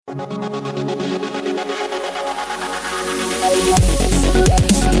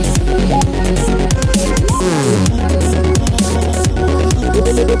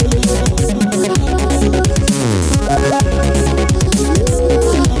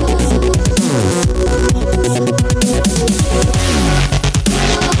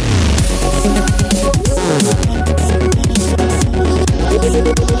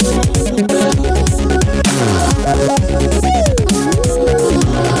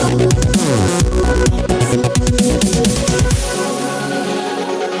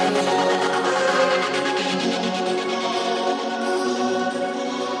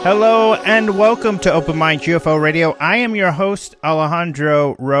Hello and welcome to Open Mind UFO Radio. I am your host,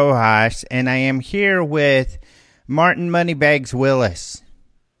 Alejandro Rojas, and I am here with Martin Moneybags Willis.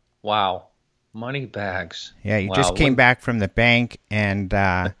 Wow. Moneybags. Yeah, you just came back from the bank, and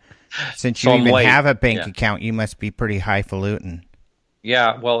since you even have a bank account, you must be pretty highfalutin.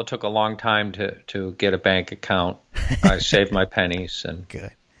 Yeah, well, it took a long time to get a bank account. I saved my pennies and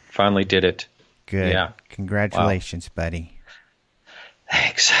finally did it. Good. Yeah. Congratulations, buddy.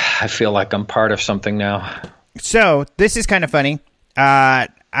 Thanks. I feel like I'm part of something now. So, this is kind of funny. My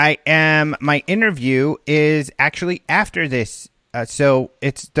interview is actually after this. So,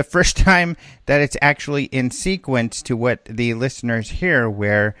 it's the first time that it's actually in sequence to what the listeners hear,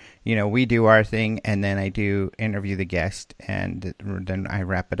 where, you know, we do our thing and then I do interview the guest and then I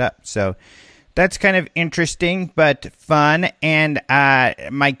wrap it up. So, that's kind of interesting but fun. And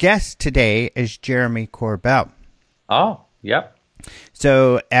my guest today is Jeremy Corbell. Oh, yep.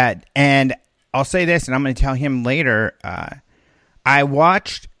 So, and I'll say this, and I'm going to tell him later, I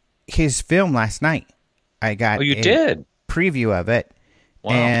watched his film last night. I got a preview of it,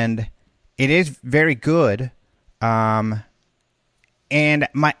 and it is very good, and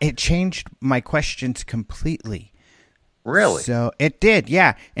it changed my questions completely. Really? So, it did,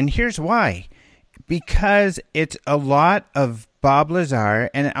 yeah, and here's why. Because it's a lot of Bob Lazar,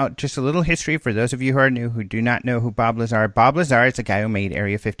 and just a little history for those of you who are new who do not know who Bob Lazar. Bob Lazar is the guy who made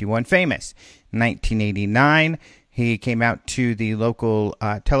Area 51 famous. In 1989, he came out to the local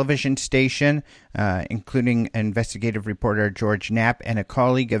television station, including investigative reporter George Knapp and a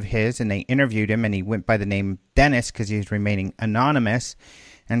colleague of his, and they interviewed him, and he went by the name Dennis because he was remaining anonymous,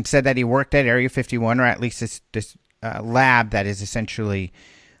 and said that he worked at Area 51, or at least this lab that is essentially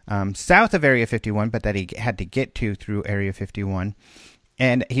south of Area 51, but that he had to get to through Area 51.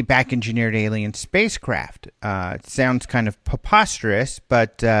 And he back engineered alien spacecraft. It sounds kind of preposterous,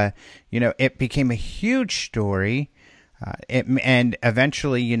 but, it became a huge story. And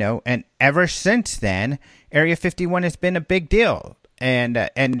eventually, and ever since then, Area 51 has been a big deal. And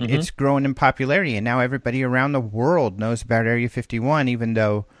it's grown in popularity. And now everybody around the world knows about Area 51, even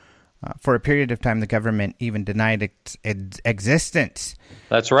though for a period of time, the government even denied its existence.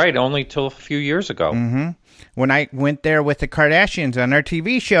 That's right, only till a few years ago. Mm-hmm. When I went there with the Kardashians on our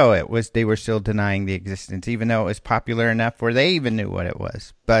TV show, they were still denying the existence, even though it was popular enough where they even knew what it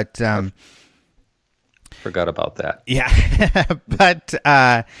was. But forgot about that. Yeah, but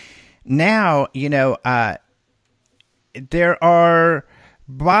now there are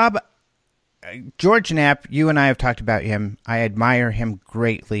George Knapp, you and I have talked about him. I admire him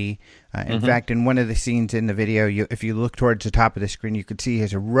greatly. In fact, in one of the scenes in the video, if you look towards the top of the screen, you could see he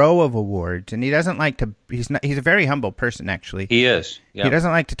has a row of awards. And he doesn't like to. He's a very humble person, actually. He is. Yeah. He doesn't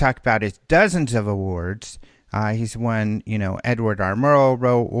like to talk about his dozens of awards. He's won, Edward R.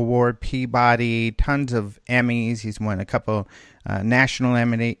 Murrow Award, Peabody, tons of Emmys. He's won a couple national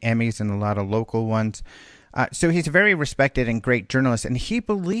Emmys and a lot of local ones. So he's a very respected and great journalist, and he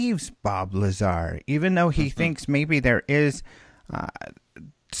believes Bob Lazar, even though he thinks maybe there is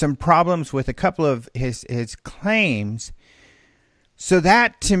some problems with a couple of his claims. So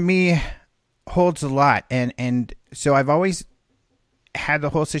that, to me, holds a lot. And so I've always had the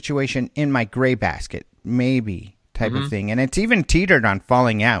whole situation in my gray basket, maybe type of thing. And it's even teetered on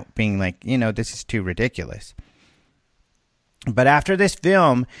falling out, being like, this is too ridiculous. But after this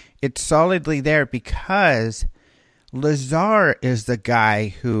film, it's solidly there because Lazar is the guy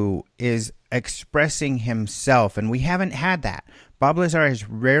who is expressing himself, and we haven't had that. Bob Lazar has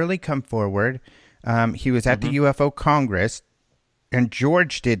rarely come forward. He was at the UFO Congress, and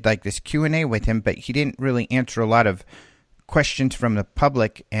George did like this Q&A with him, but he didn't really answer a lot of questions from the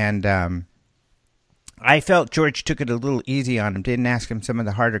public, and I felt George took it a little easy on him, didn't ask him some of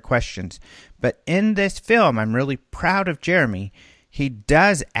the harder questions. But in this film, I'm really proud of Jeremy. He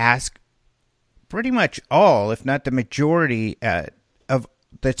does ask pretty much all, if not the majority, of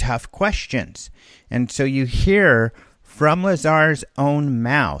the tough questions. And so you hear from Lazar's own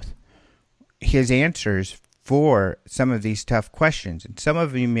mouth his answers for some of these tough questions. And some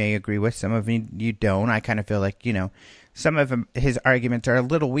of you may agree with, some of you don't. I kind of feel like, some of his arguments are a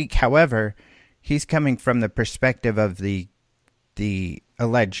little weak. However, he's coming from the perspective of the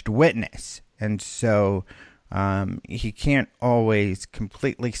alleged witness. And so he can't always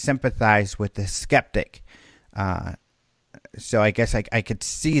completely sympathize with the skeptic. So I guess I could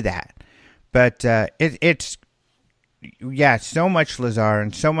see that. But it's so much Lazar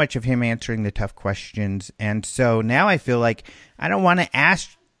and so much of him answering the tough questions. And so now I feel like I don't want to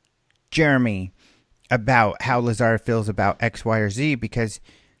ask Jeremy about how Lazar feels about X, Y, or Z, because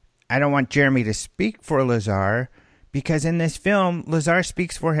I don't want Jeremy to speak for Lazar, because in this film, Lazar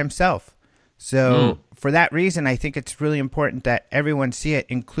speaks for himself. So for that reason, I think it's really important that everyone see it,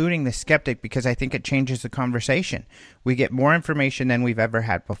 including the skeptic, because I think it changes the conversation. We get more information than we've ever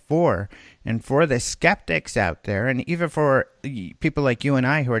had before. And for the skeptics out there, and even for people like you and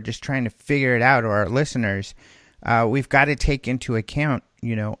I who are just trying to figure it out, or our listeners, we've got to take into account,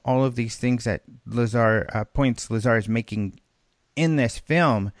 all of these things that points Lazar is making in this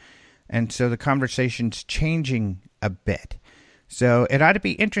film. And so the conversation's changing a bit. So it ought to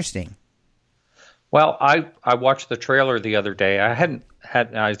be interesting. Well, I watched the trailer the other day. I hadn't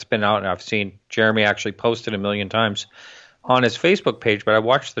it's been out, and I've seen Jeremy actually post it a million times on his Facebook page, but I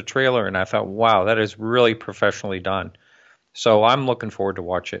watched the trailer and I thought, wow, that is really professionally done. So I'm looking forward to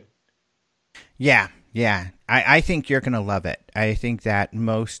watch it. Yeah. I think you're going to love it. I think that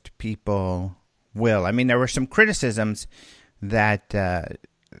most people will. I mean, there were some criticisms that the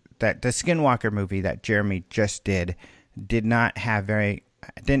Skinwalker movie that Jeremy just didn't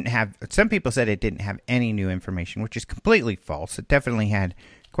have, some people said it didn't have any new information, which is completely false. It definitely had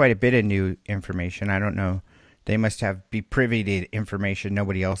quite a bit of new information. I don't know. They must be privy to information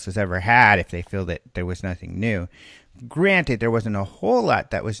nobody else has ever had if they feel that there was nothing new. Granted, there wasn't a whole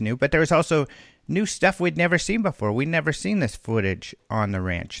lot that was new, but there was also new stuff we'd never seen before. We'd never seen this footage on the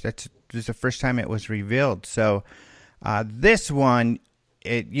ranch. This is the first time it was revealed. So this one,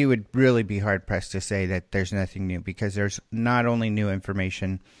 you would really be hard-pressed to say that there's nothing new, because there's not only new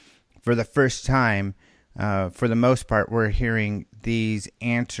information. For the first time, for the most part, we're hearing these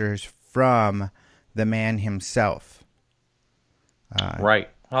answers from the man himself. Right.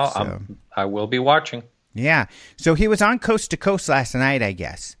 Well, I will be watching. Yeah. So he was on Coast to Coast last night, I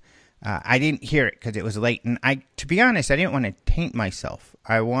guess. I didn't hear it because it was late. And to be honest, I didn't want to taint myself.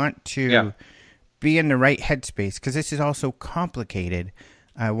 I want to be in the right headspace, because this is all so complicated.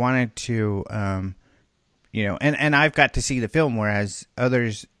 I wanted to, and I've got to see the film, whereas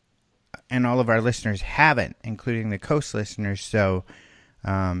others and all of our listeners haven't, including the Coast listeners. So,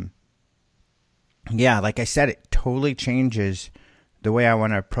 like I said, it totally changes the way I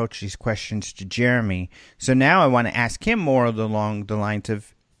want to approach these questions to Jeremy. So now I want to ask him more along the lines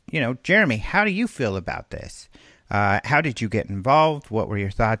of, Jeremy, how do you feel about this? How did you get involved? What were your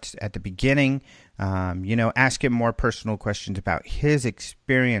thoughts at the beginning? Ask him more personal questions about his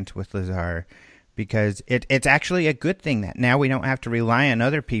experience with Lazar, because it's actually a good thing that now we don't have to rely on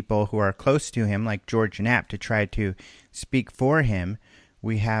other people who are close to him, like George Knapp, to try to speak for him.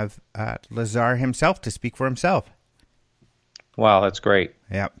 We have Lazar himself to speak for himself. Wow, that's great.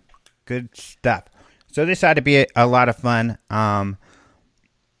 Yep, good stuff. So this ought to be a lot of fun, and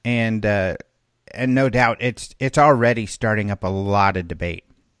no doubt it's already starting up a lot of debate.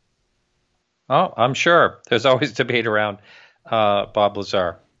 Oh, I'm sure. There's always debate around Bob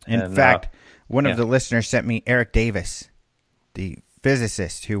Lazar. In fact, one of the listeners sent me Eric Davis, the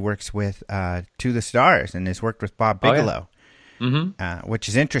physicist who works with To the Stars and has worked with Bob Bigelow, which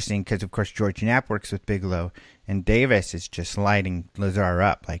is interesting because, of course, George Knapp works with Bigelow, and Davis is just lighting Lazar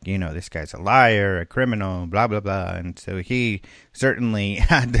up like, this guy's a liar, a criminal, blah, blah, blah. And so he certainly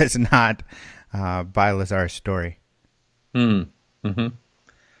does not buy Lazar's story. Mm-hmm.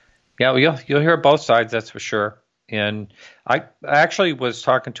 Yeah, you'll hear both sides, that's for sure. And I actually was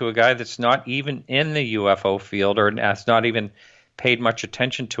talking to a guy that's not even in the UFO field, or has not even paid much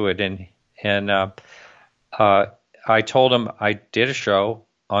attention to it. And I told him I did a show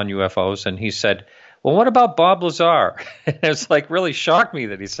on UFOs, and he said, well, what about Bob Lazar? It's like really shocked me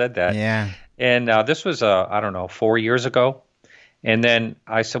that he said that. Yeah. And this was, 4 years ago. And then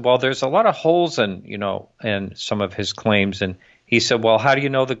I said, well, there's a lot of holes in some of his claims. And he said, well, how do you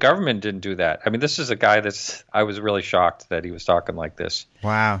know the government didn't do that? I mean, this is a guy I was really shocked that he was talking like this.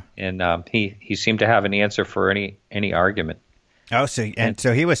 Wow. And he seemed to have an answer for any argument. Oh, so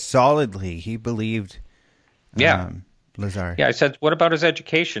he was he believed Lazar. Yeah, I said, what about his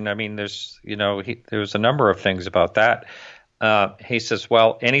education? I mean, there's a number of things about that. He says,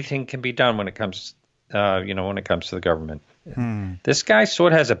 well, anything can be done when it comes to the government. This guy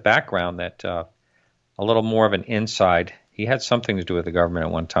sort of has a background that a a little more of an inside. He had something to do with the government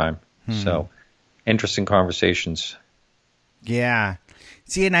at one time. So interesting conversations. Yeah.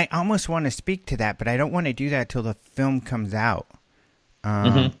 See, and I almost want to speak to that, but I don't want to do that till the film comes out.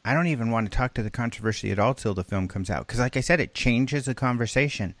 I don't even want to talk to the controversy at all till the film comes out. Because like I said, it changes the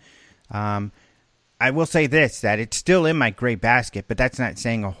conversation. I will say this, that it's still in my gray basket, but that's not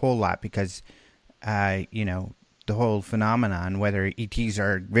saying a whole lot because, the whole phenomenon, whether ETs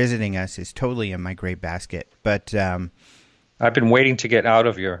are visiting us, is totally in my gray basket. But I've been waiting to get out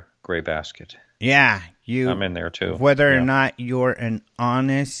of your gray basket. Yeah. I'm in there too. Whether or not you're an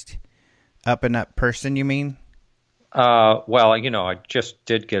honest, up-and-up person, you mean? Well, I just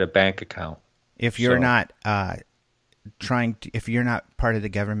did get a bank account. If you're not if you're not part of the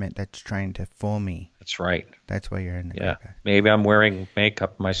government that's trying to fool me. That's right. That's why you're in the gray. Maybe I'm wearing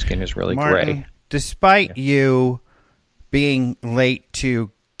makeup. My skin is really Martin, gray. Despite you being late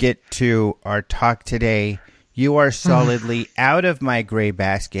to get to our talk today, you are solidly out of my gray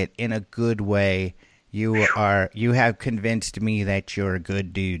basket in a good way. You have convinced me that you're a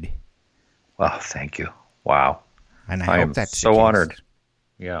good dude. Well, thank you. Wow. And I hope that's so honored.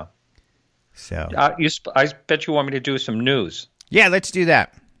 Yeah. So I bet you want me to do some news. Yeah, let's do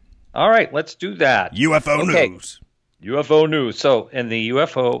that. All right, let's do that. UFO news. UFO news. So in the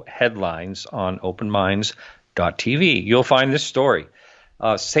UFO headlines on openminds.tv, you'll find this story.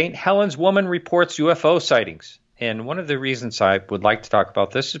 St. Helens woman reports UFO sightings. And one of the reasons I would like to talk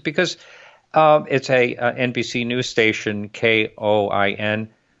about this is because it's a NBC news station, KOIN,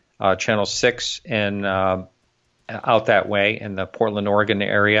 Channel 6, and out that way in the Portland, Oregon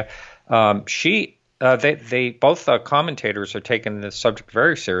area. They both commentators are taking the subject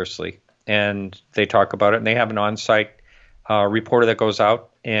very seriously, and they talk about it. And they have an on-site reporter that goes out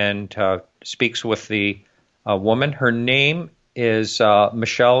and speaks with the woman. Her name is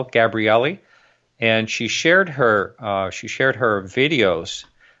Michelle Gabrielli, and she shared her videos.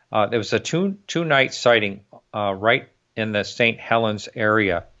 There was a two-night sighting right in the St. Helens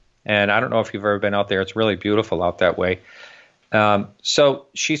area, and I don't know if you've ever been out there. It's really beautiful out that way. So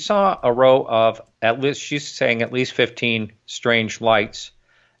she saw a row of she's saying at least 15 strange lights,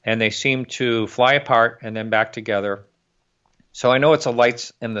 and they seem to fly apart and then back together. So I know it's a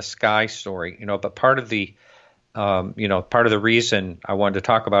lights in the sky story, but part of the reason I wanted to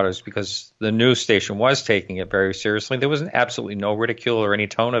talk about it is because the news station was taking it very seriously. There was absolutely no ridicule or any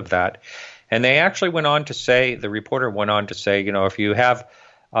tone of that. And they actually went on to say, the reporter went on to say, if you have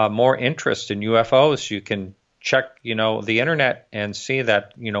more interest in UFOs, you can check, the internet and see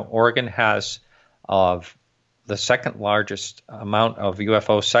that, Oregon has the second largest amount of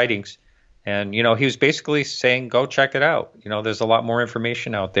UFO sightings. And, he was basically saying, go check it out. There's a lot more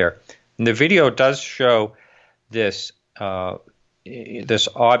information out there. And the video does show this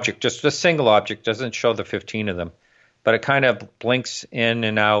object, just a single object, doesn't show the 15 of them, but it kind of blinks in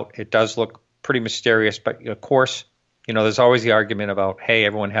and out. It does look pretty mysterious, but of course, there's always the argument about, hey,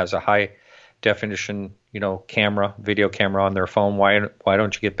 everyone has a high definition, video camera on their phone. Why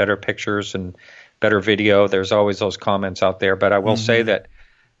don't you get better pictures and better video? There's always those comments out there, but I will say that,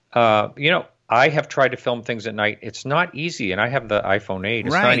 I have tried to film things at night. It's not easy, and I have the iPhone 8.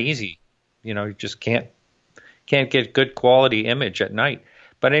 It's not easy. You just can't get good quality image at night.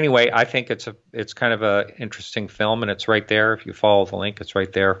 But anyway, I think it's kind of a interesting film, and it's right there. If you follow the link, it's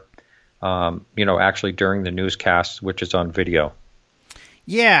right there. Actually during the newscast, which is on video.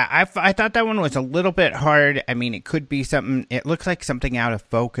 Yeah, I thought that one was a little bit hard. I mean, it could be something. It looks like something out of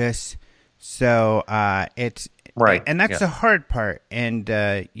focus. So it's right, and that's the hard part. And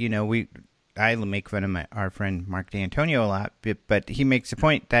I make fun of our friend Mark D'Antonio a lot, but he makes the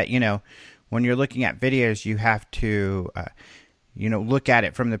point that when you're looking at videos, you have to look at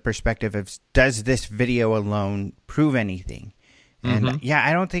it from the perspective of, does this video alone prove anything? And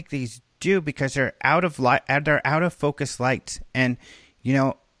I don't think these do, because they're out of focus lights. And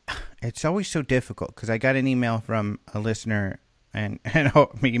it's always so difficult, because I got an email from a listener, and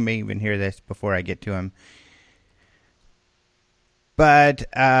you may even hear this before I get to him. But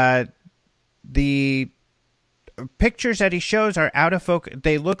the pictures that he shows are out of focus.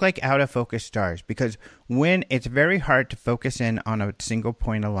 They look like out of focus stars, because when it's very hard to focus in on a single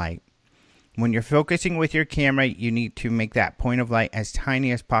point of light. When you're focusing with your camera, you need to make that point of light as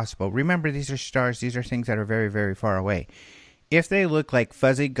tiny as possible. Remember, these are stars. These are things that are very, very far away. If they look like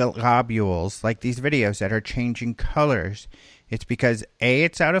fuzzy globules, like these videos that are changing colors, it's because A,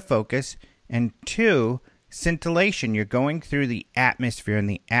 it's out of focus, and 2, scintillation. You're going through the atmosphere, and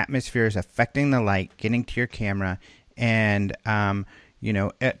the atmosphere is affecting the light getting to your camera. And the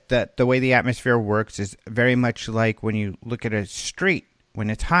way the atmosphere works is very much like when you look at a street when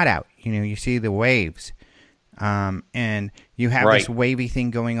it's hot out. you see the waves. And you have Right. this wavy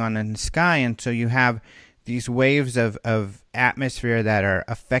thing going on in the sky, and so you have these waves of atmosphere that are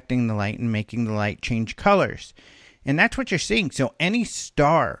affecting the light and making the light change colors. And that's what you're seeing. So any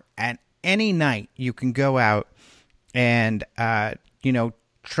star at any night, you can go out and,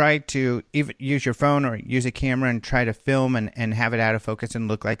 try to even use your phone or use a camera and try to film and have it out of focus and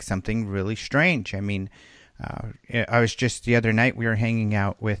look like something really strange. I mean, I was just the other night, we were hanging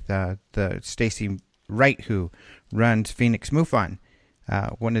out with the Stacy Wright, who runs Phoenix MUFON,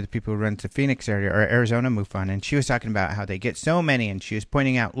 one of the people who runs the Phoenix area or Arizona MUFON, and she was talking about how they get so many, and she was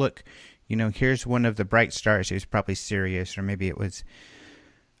pointing out, look, here's one of the bright stars. It was probably Sirius, or maybe it was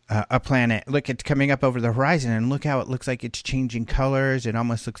a planet. Look, it's coming up over the horizon, and look how it looks like it's changing colors. It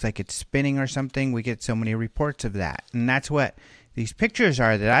almost looks like it's spinning or something. We get so many reports of that, and that's what these pictures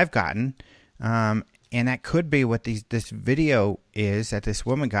are that I've gotten. And that could be what this video is that this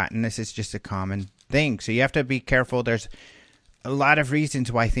woman got, and this is just a common thing. So you have to be careful. There's a lot of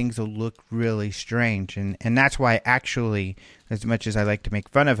reasons why things will look really strange, and that's why, actually, as much as I like to make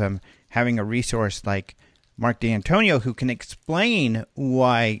fun of him, having a resource like Mark D'Antonio who can explain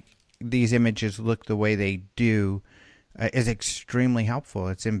why these images look the way they do is extremely helpful.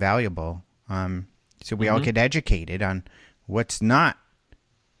 It's invaluable. So we all get educated on what's not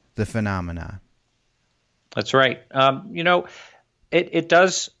the phenomena. That's right. It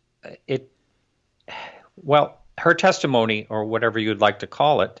does. Well, her testimony, or whatever you'd like to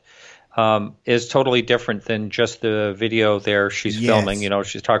call it, is totally different than just the video there she's filming.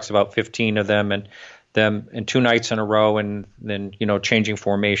 She talks about 15 of them and them in 2 nights in a row, and then, changing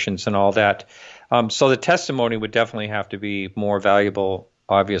formations and all that. So the testimony would definitely have to be more valuable,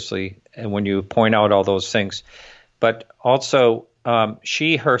 obviously, and when you point out all those things. But also,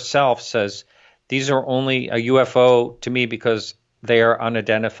 she herself says, these are only a UFO to me because they are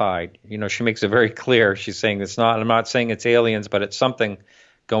unidentified. She makes it very clear. She's saying I'm not saying it's aliens, but it's something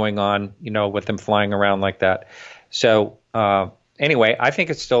going on, with them flying around like that. So anyway, I think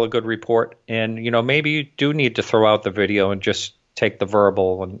it's still a good report. And, maybe you do need to throw out the video and just take the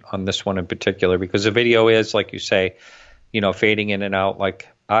verbal on this one in particular, because the video is, like you say, fading in and out. Like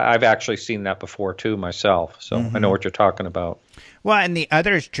I've actually seen that before too myself. So I know what you're talking about. Well, and the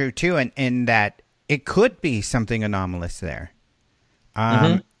other is true too, in that it could be something anomalous there.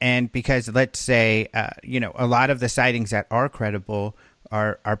 And because, let's say, a lot of the sightings that are credible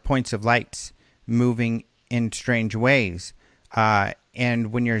are points of lights moving in strange ways.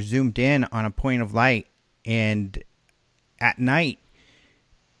 And when you're zoomed in on a point of light and at night,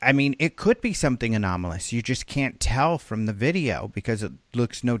 I mean, it could be something anomalous. You just can't tell from the video because it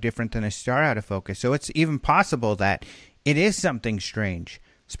looks no different than a star out of focus. So it's even possible that it is something strange,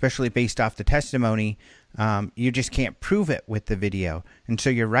 especially based off the testimony. You just can't prove it with the video. And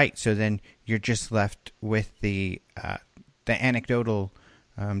so you're right. So then you're just left with the anecdotal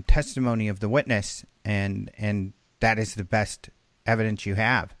testimony of the witness, and that is the best evidence you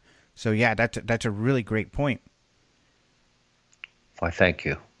have. So yeah, that's a really great point. Why, thank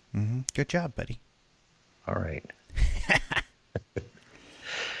you. Good job, buddy. All right.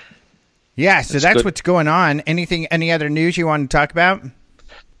 Yeah, so that's what's going on. Any other news you want to talk about?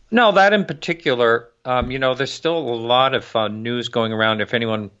 No, that in particular, there's still a lot of news going around. If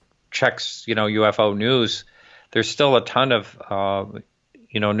anyone checks, UFO news, there's still a ton of,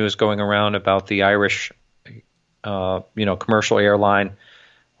 news going around about the Irish, commercial airline,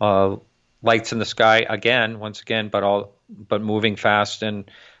 lights in the sky once again, but moving fast.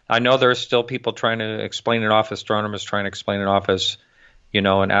 And I know there's still people trying to explain it off, astronomers trying to explain it off as,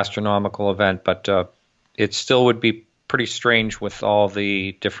 an astronomical event, but it still would be pretty strange with all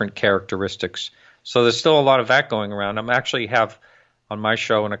the different characteristics. So there's still a lot of that going around. I'm actually have on my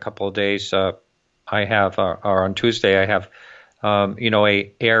show in a couple of days, or on Tuesday, I have,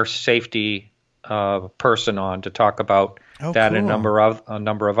 a air safety person on to talk about that, cool. and a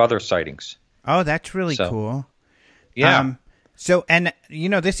number of other sightings. Oh, that's really cool. Yeah. So, and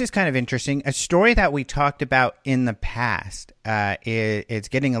this is kind of interesting. A story that we talked about in the past is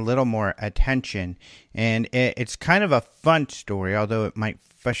getting a little more attention, and it's kind of a fun story, although it might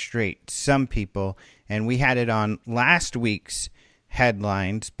frustrate some people. And we had it on last week's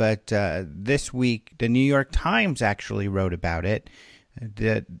headlines, but this week the New York Times actually wrote about it.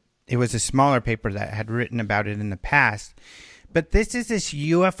 It was a smaller paper that had written about it in the past. But this is this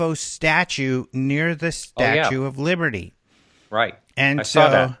UFO statue near the Statue of Liberty. Right. And I saw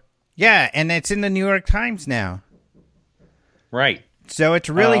that. Yeah, and it's in the New York Times now. Right. So it's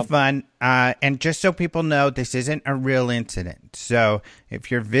really fun. And just so people know, this isn't a real incident. So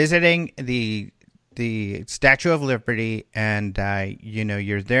if you're visiting the the Statue of Liberty, and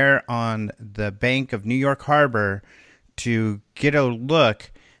you're there on the bank of New York Harbor to get a look.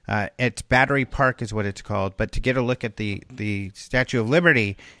 It's Battery Park is what it's called, but to get a look at the Statue of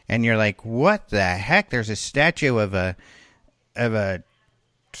Liberty, and you're like, what the heck? There's a statue of a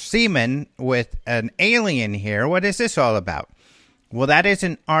seaman with an alien here. What is this all about? Well, that is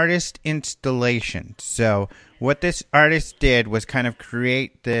an artist installation. So what this artist did was kind of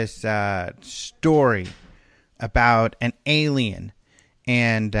create this story about an alien,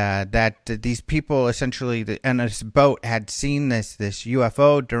 and that these people essentially on this boat had seen this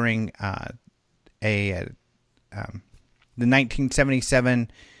UFO during the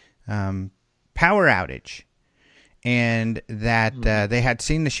 1977 power outage. And that they had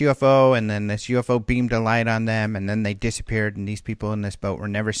seen this UFO, and then this UFO beamed a light on them, and then they disappeared, and these people in this boat were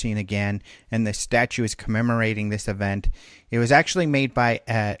never seen again. And the statue is commemorating this event. It was actually made by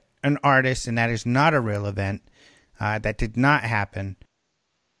an artist, and that is not a real event. That did not happen.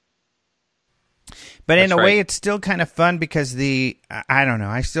 But in a way, it's still kind of fun because I don't know,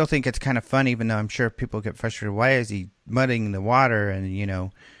 I still think it's kind of fun, even though I'm sure people get frustrated. Why is he muddying the water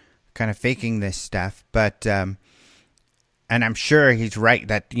and, kind of faking this stuff? But... and I'm sure he's right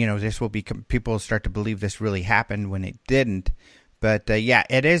that, this will be, people start to believe this really happened when it didn't. But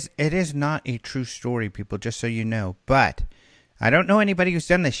it is not a true story, people, just so you know. But I don't know anybody who's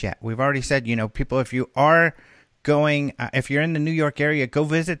done this yet. We've already said, people, if you are going, if you're in the New York area, go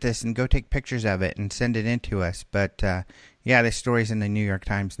visit this and go take pictures of it and send it in to us. But this story's in the New York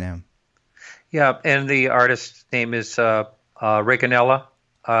Times now. Yeah, and the artist's name is Reganella.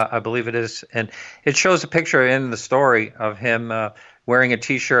 I believe it is. And it shows a picture in the story of him wearing a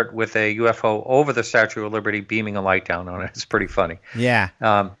T-shirt with a UFO over the Statue of Liberty, beaming a light down on it. It's pretty funny. Yeah.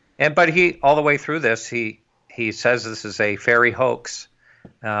 But he, all the way through this, he says this is a fairy hoax.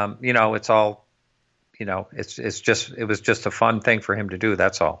 It's all, it was just a fun thing for him to do.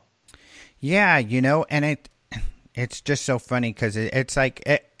 That's all. Yeah, and it's just so funny because it's like,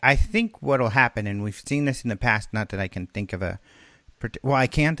 I think what'll happen, and we've seen this in the past, not that I can think of I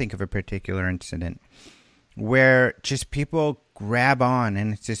can think of a particular incident where just people grab on,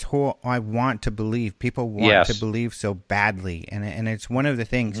 and it's this whole, I want to believe. People want to believe so badly. And it's one of the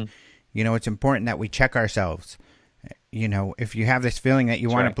things, it's important that we check ourselves. If you have this feeling that you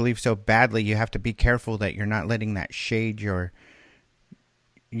want to believe so badly, you have to be careful that you're not letting that shade your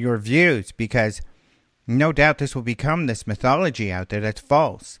views, because no doubt this will become this mythology out there that's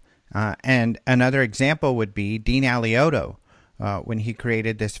false. And another example would be Dean Alioto. When he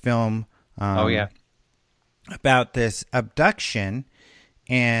created this film about this abduction,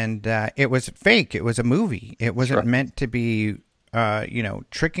 and it was fake. It was a movie. It wasn't meant to be,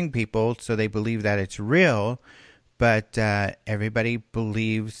 tricking people so they believe that it's real, but everybody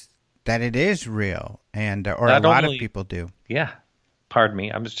believes that it is real, and or a lot of people do. Yeah. Pardon me.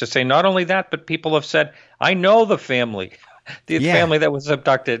 I was just saying, not only that, but people have said, I know the family. The family that was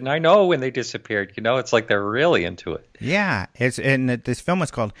abducted, and I know when they disappeared. It's like they're really into it. Yeah, this film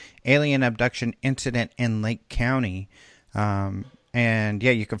was called Alien Abduction Incident in Lake County, and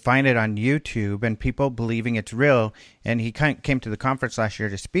you can find it on YouTube. And people believing it's real. And he came to the conference last year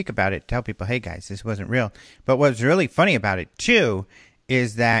to speak about it, tell people, hey guys, this wasn't real. But what's really funny about it too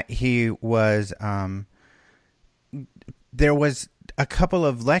is that he was there was a couple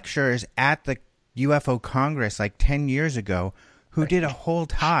of lecturers at the UFO Congress like 10 years ago who did a whole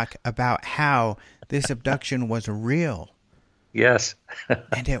talk about how this abduction was real. Yes.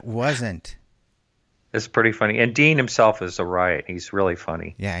 And it wasn't. It's pretty funny. And Dean himself is a riot. He's really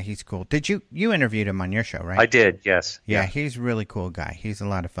funny. Yeah, he's cool. Did you interviewed him on your show, right? I did, yes. Yeah, he's a really cool guy. He's a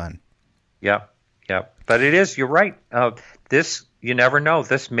lot of fun. Yeah. But it is, you're right. This, you never know.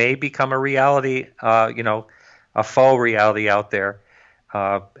 This may become a reality, a faux reality out there.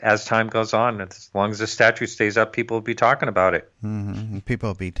 As time goes on, as long as the statue stays up, people will be talking about it. Mm-hmm. People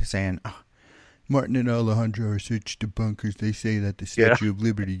will be saying, Martin and Alejandro are such debunkers. They say that the Statue of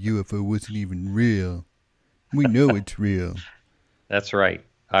Liberty UFO wasn't even real. We know it's real. That's right.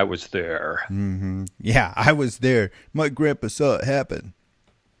 I was there. Mm-hmm. Yeah, I was there. My grandpa saw it happen.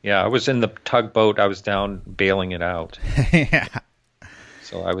 Yeah, I was in the tugboat. I was down bailing it out. Yeah.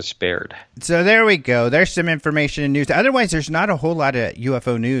 So I was spared. So there we go. There's some information and news. Otherwise, there's not a whole lot of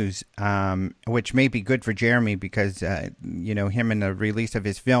UFO news, which may be good for Jeremy because, him and the release of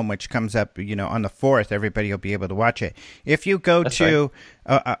his film, which comes up, on the 4th, everybody will be able to watch it. If you go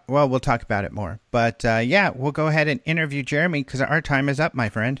we'll talk about it more. But, we'll go ahead and interview Jeremy because our time is up, my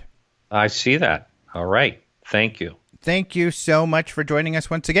friend. I see that. All right. Thank you. Thank you so much for joining us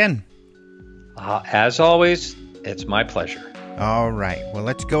once again. As always, it's my pleasure. All right. Well,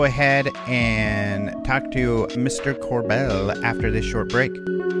 let's go ahead and talk to Mr. Corbell after this short break.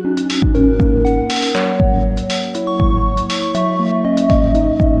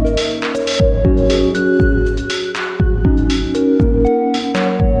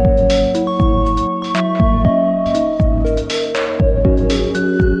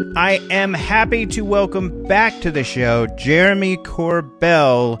 I am happy to welcome back to the show Jeremy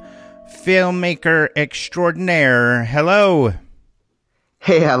Corbell, filmmaker extraordinaire. Hello.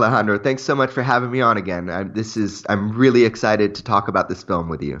 Hey, Alejandro. Thanks so much for having me on again. I'm really excited to talk about this film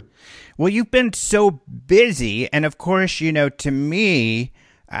with you. Well, you've been so busy, and of course, to me,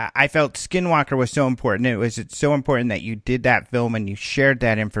 I felt Skinwalker was so important. It's so important that you did that film and you shared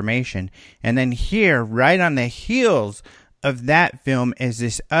that information. And then here, right on the heels of that film, is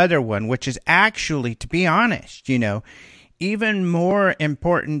this other one, which is actually, to be honest, even more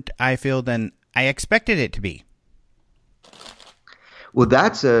important, I feel, than I expected it to be. Well,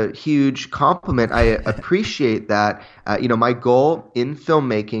 that's a huge compliment. I appreciate that. My goal in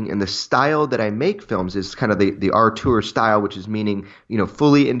filmmaking and the style that I make films is kind of the auteur style, which is meaning,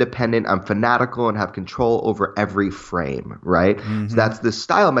 fully independent. I'm fanatical and have control over every frame, right? Mm-hmm. So that's the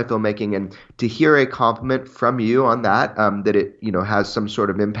style of my filmmaking. And to hear a compliment from you on that, that it, has some sort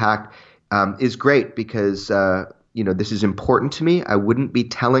of impact, is great because, this is important to me. I wouldn't be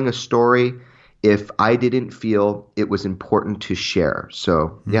telling a story if I didn't feel it was important to share.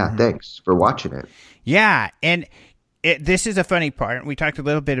 So, yeah, Thanks for watching it. Yeah, and this is a funny part. We talked a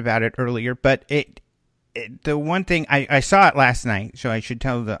little bit about it earlier, but the one thing, I saw it last night, so I should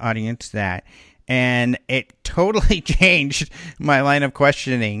tell the audience that, and it totally changed my line of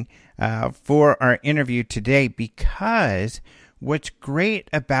questioning for our interview today, because what's great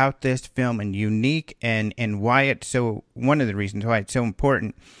about this film and unique and why it's so, one of the reasons why it's so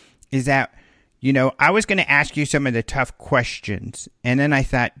important is that I was going to ask you some of the tough questions, and then I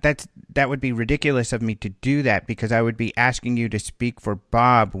thought that would be ridiculous of me to do that, because I would be asking you to speak for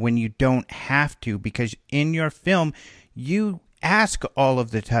Bob when you don't have to, because in your film, you ask all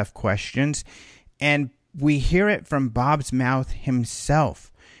of the tough questions, and we hear it from Bob's mouth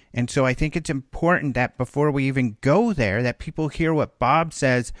himself. And so I think it's important that before we even go there, that people hear what Bob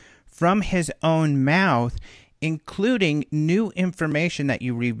says from his own mouth, including new information that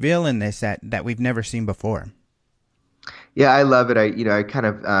you reveal in this that we've never seen before. Yeah, I love it. I kind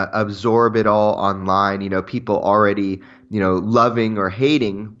of absorb it all online. People already, loving or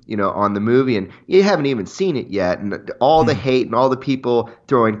hating, on the movie, and you haven't even seen it yet. And all the hate and all the people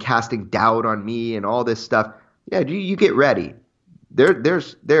casting doubt on me and all this stuff. Yeah, you get ready.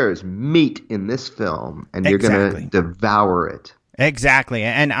 There's meat in this film, and you're going to devour it. Exactly.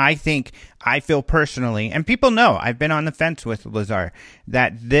 And I feel personally, and people know, I've been on the fence with Lazar,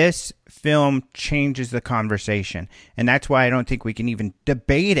 that this film changes the conversation. And that's why I don't think we can even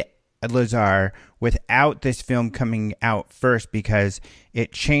debate it, Lazar, without this film coming out first, because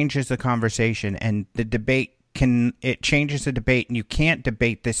it changes the conversation, and it changes the debate, and you can't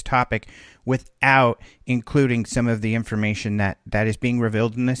debate this topic without including some of the information that is being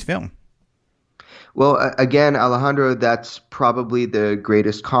revealed in this film. Well, again, Alejandro, that's probably the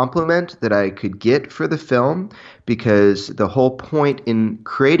greatest compliment that I could get for the film, because the whole point in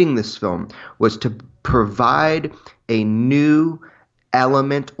creating this film was to provide a new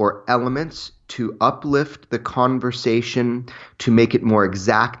element or elements to uplift the conversation, to make it more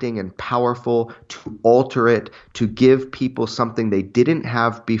exacting and powerful, to alter it, to give people something they didn't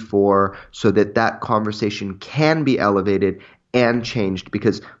have before, so that conversation can be elevated and changed.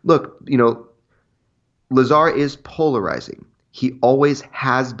 Because, look, Lazar is polarizing. He always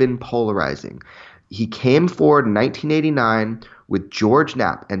has been polarizing. He came forward in 1989 with George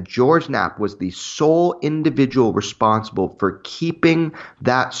Knapp, and George Knapp was the sole individual responsible for keeping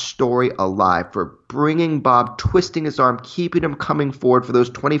that story alive, for bringing Bob, twisting his arm, keeping him coming forward for those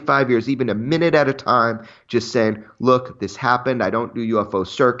 25 years, even a minute at a time, just saying, look, this happened. I don't do UFO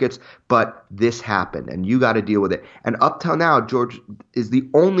circuits, but this happened, and you got to deal with it. And up till now, George is the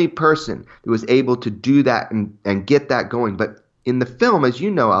only person who was able to do that and get that going. But in the film, as you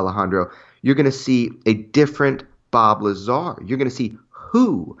know, Alejandro, you're going to see a different Bob Lazar. You're going to see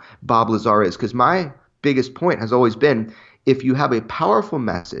who Bob Lazar is, because my biggest point has always been, if you have a powerful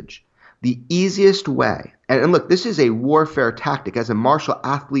message, the easiest way, and look, this is a warfare tactic. As a martial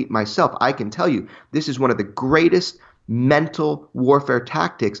athlete myself, I can tell you this is one of the greatest mental warfare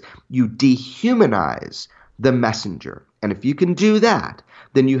tactics. You dehumanize the messenger. And if you can do that,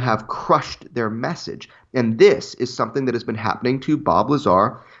 then you have crushed their message. And this is something that has been happening to Bob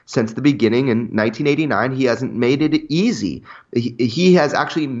Lazar since the beginning in 1989. He hasn't made it easy. He has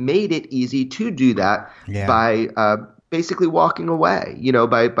actually made it easy to do that by basically walking away,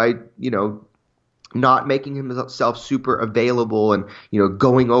 by not making himself super available and,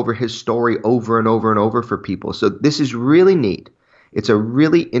 going over his story over and over and over for people. So this is really neat. It's a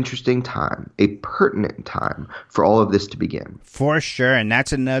really interesting time, a pertinent time for all of this to begin. For sure. And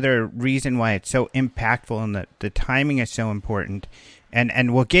that's another reason why it's so impactful and the timing is so important.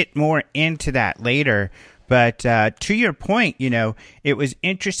 And we'll get more into that later. But to your point, it was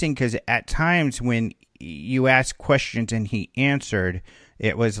interesting because at times when you asked questions and he answered,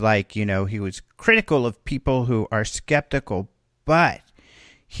 it was like, he was critical of people who are skeptical, but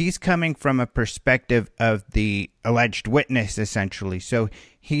he's coming from a perspective of the alleged witness, essentially. So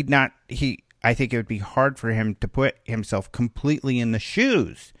I think it would be hard for him to put himself completely in the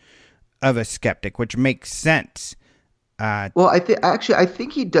shoes of a skeptic, which makes sense. Well, I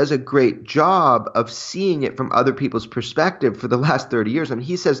think he does a great job of seeing it from other people's perspective for the last 30 years. And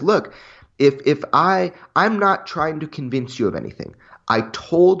he says, look, I'm not trying to convince you of anything. I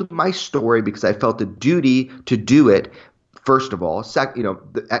told my story because I felt a duty to do it. First of all,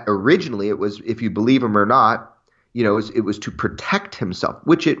 originally it was, if you believe him or not, it was to protect himself,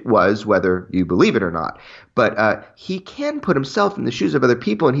 which it was, whether you believe it or not. But he can put himself in the shoes of other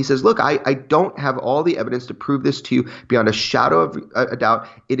people, and he says, look, I don't have all the evidence to prove this to you beyond a shadow of a doubt.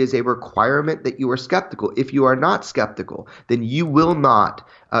 It is a requirement that you are skeptical. If you are not skeptical, then you will not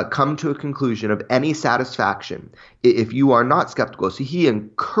come to a conclusion of any satisfaction if you are not skeptical. So he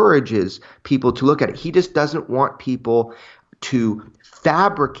encourages people to look at it. He just doesn't want people to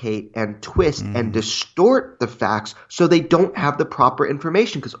fabricate and twist and distort the facts so they don't have the proper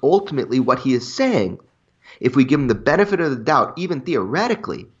information. Because ultimately what he is saying, if we give him the benefit of the doubt, even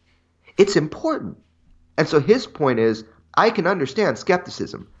theoretically, it's important. And so his point is, I can understand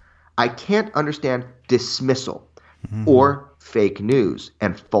skepticism. I can't understand dismissal or fake news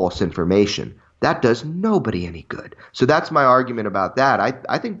and false information. That does nobody any good. So that's my argument about that.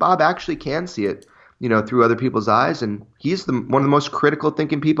 I think Bob actually can see it through other people's eyes, and he's one of the most critical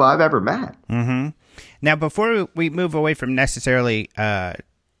thinking people I've ever met. Mm-hmm. Now, before we move away from necessarily,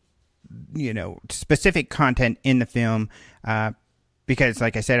 specific content in the film, because,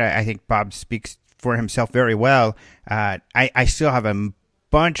 like I said, I think Bob speaks for himself very well. I still have a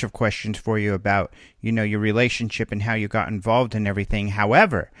bunch of questions for you about, your relationship and how you got involved in everything.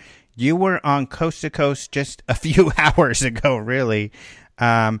 However, you were on Coast to Coast just a few hours ago, really.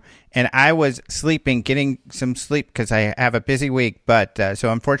 And I was getting some sleep because I have a busy week, but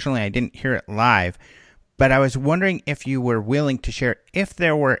so unfortunately I didn't hear it live. But I was wondering if you were willing to share if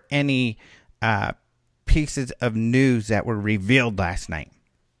there were any pieces of news that were revealed last night.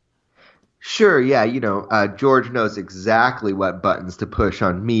 Sure, yeah, George knows exactly what buttons to push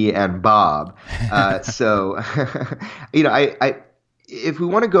on me and Bob. So, if we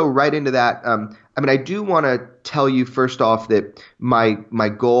want to go right into that, I do want to tell you first off that my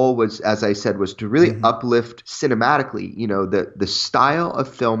goal was, as I said, was to really uplift cinematically, the style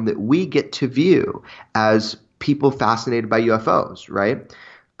of film that we get to view as people fascinated by UFOs, right?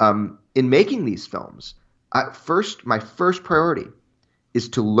 In making these films, my first priority is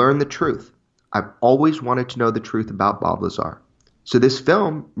to learn the truth. I've always wanted to know the truth about Bob Lazar. So this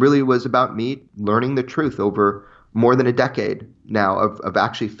film really was about me learning the truth over more than a decade now of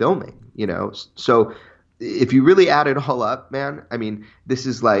actually filming, So if you really add it all up, man, this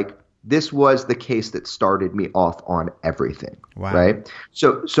was the case that started me off on everything. Wow. Right?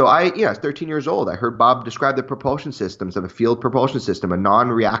 So I was 13 years old. I heard Bob describe the propulsion systems of a field propulsion system, a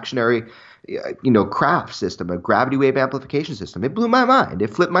non-reactionary, craft system, a gravity wave amplification system. It blew my mind.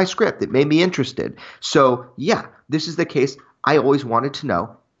 It flipped my script. It made me interested. So yeah, this is the case I always wanted to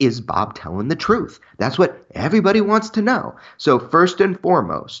know. Is Bob telling the truth? That's what everybody wants to know. So first and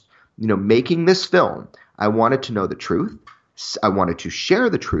foremost, making this film, I wanted to know the truth. I wanted to share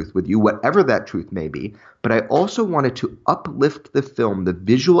the truth with you, whatever that truth may be. But I also wanted to uplift the film, the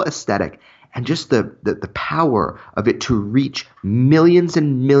visual aesthetic, and just the power of it to reach millions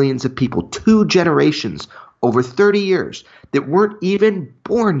and millions of people, 2 generations over 30 years that weren't even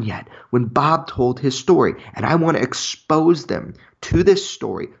born yet when Bob told his story. And I want to expose them to this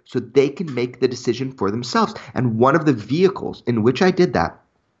story so they can make the decision for themselves. And one of the vehicles in which I did that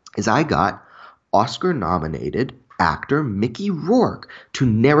is I got Oscar-nominated actor Mickey Rourke to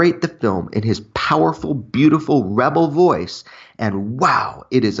narrate the film in his powerful, beautiful rebel voice. And wow,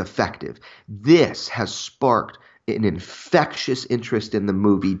 it is effective. This has sparked an infectious interest in the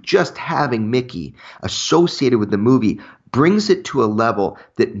movie. Just having Mickey associated with the movie brings it to a level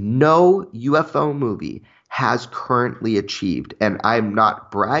that no UFO movie has currently achieved. And I'm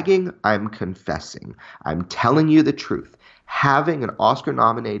not bragging, I'm confessing. I'm telling you the truth. having an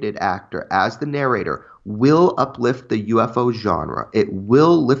Oscar-nominated actor as the narrator will uplift the UFO genre. It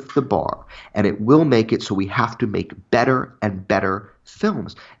will lift the bar, and it will make it so we have to make better and better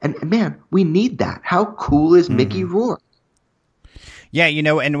films. And man, we need that. How cool is Mickey Rourke? Yeah,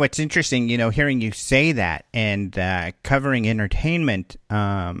 and what's interesting, hearing you say that and covering entertainment,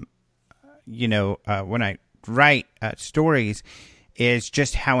 when I write stories, is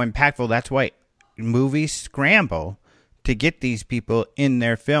just how impactful. That's why movies scramble to get these people in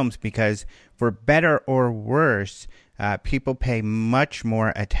their films, because for better or worse, people pay much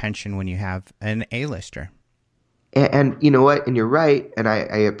more attention when you have an A-lister. And you know what? And you're right. And I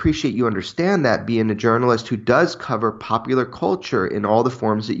appreciate you understand that, being a journalist who does cover popular culture in all the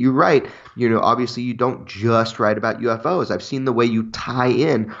forms that you write. Obviously you don't just write about UFOs. I've seen the way you tie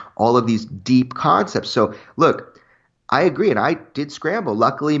in all of these deep concepts. So look, I agree. And I did scramble.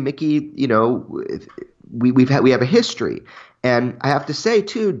 Luckily, Mickey, we have a history. And I have to say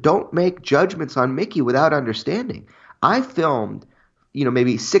too, don't make judgments on Mickey without understanding. I filmed,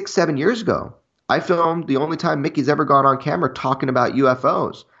 maybe 6-7 years ago, I filmed the only time Mickey's ever gone on camera talking about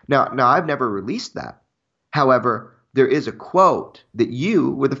UFOs. Now I've never released that. However, there is a quote that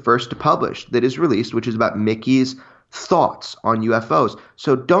you were the first to publish that is released, which is about Mickey's thoughts on UFOs.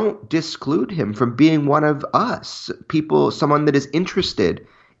 So don't disclude him from being one of us, someone that is interested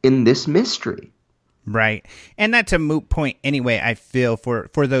in this mystery. Right. And that's a moot point anyway, I feel, for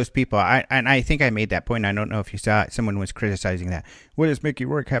those people. I think I made that point. I don't know if you saw it. Someone was criticizing that. What does Mickey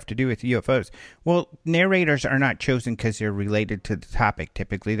Rourke have to do with UFOs? Well, narrators are not chosen because they're related to the topic.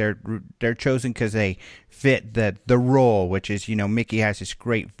 Typically, they're chosen because they fit the role, which is, Mickey has this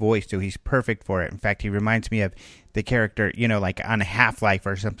great voice, so he's perfect for it. In fact, he reminds me of the character, like on Half-Life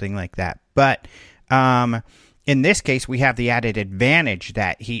or something like that. But in this case, we have the added advantage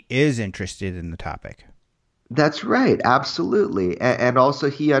that he is interested in the topic. That's right. Absolutely. And also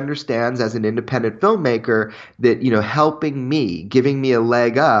he understands as an independent filmmaker that, helping me, giving me a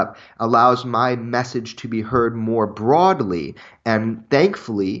leg up allows my message to be heard more broadly. And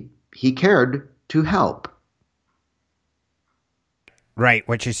thankfully, he cared to help. Right,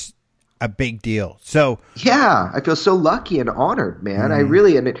 which is a big deal. So yeah, I feel so lucky and honored, man. I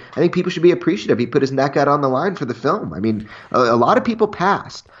think people should be appreciative. He put his neck out on the line for the film. I mean, a lot of people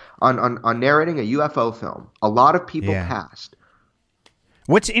passed on narrating a UFO film. A lot of people passed.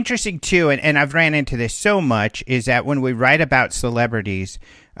 What's interesting too, and I've ran into this so much, is that when we write about celebrities,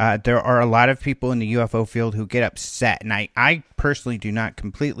 there are a lot of people in the UFO field who get upset, and I personally do not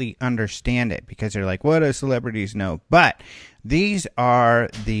completely understand it, because they're like, what do celebrities know? But these are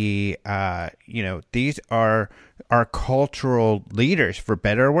these are our cultural leaders, for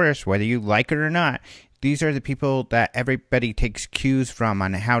better or worse, whether you like it or not. These are the people that everybody takes cues from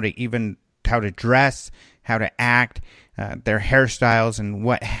on how to dress, how to act, their hairstyles and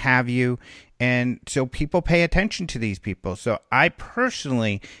what have you. And so people pay attention to these people. So I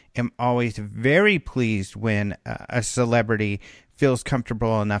personally am always very pleased when a celebrity feels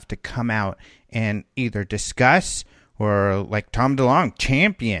comfortable enough to come out and either discuss or, like Tom DeLonge,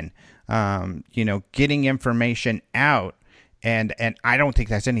 champion, getting information out. And I don't think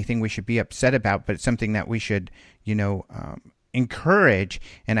that's anything we should be upset about, but it's something that we should, encourage.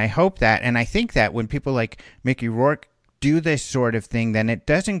 And I hope that, and I think that when people like Mickey Rourke do this sort of thing, then it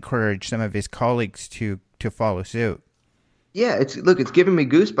does encourage some of his colleagues to follow suit. Yeah, it's giving me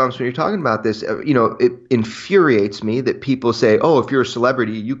goosebumps when you're talking about this. It infuriates me that people say, "Oh, if you're a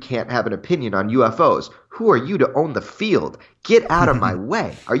celebrity, you can't have an opinion on UFOs." Who are you to own the field? Get out of my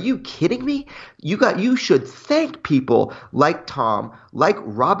way. Are you kidding me? You should thank people like Tom, like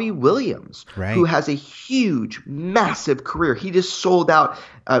Robbie Williams, right, who has a huge, massive career. He just sold out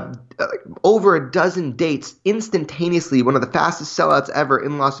over a dozen dates instantaneously, one of the fastest sellouts ever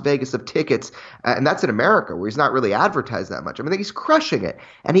in Las Vegas of tickets. And that's in America, where he's not really advertised that much. I mean, he's crushing it.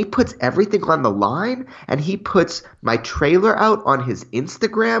 And he puts everything on the line, and he puts my trailer out on his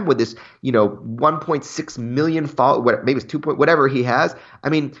Instagram with this, 1.6 million followers, maybe it's 2. Whatever he has. I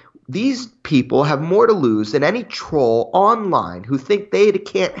mean, these people have more to lose than any troll online who think they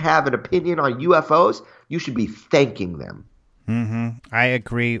can't have an opinion on UFOs. You should be thanking them. Mm-hmm. I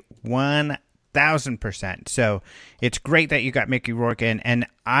agree 1,000%. So it's great that you got Mickey Rourke in, and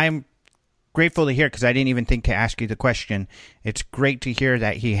I'm grateful to hear, because I didn't even think to ask you the question. It's great to hear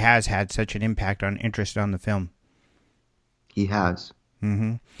that he has had such an impact on interest on the film. He has.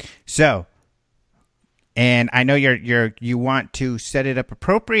 Mm-hmm. So, and I know you want to set it up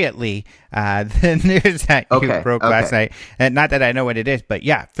appropriately, the news that you broke last night. And not that I know what it is, but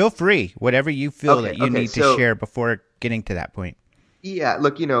yeah, feel free, whatever you feel that you need to share before getting to that point. Yeah,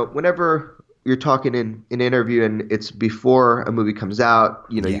 look, whenever you're talking in an interview and it's before a movie comes out,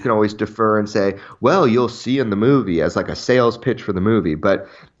 you Yeah. can always defer and say, well, you'll see in the movie as like a sales pitch for the movie. But,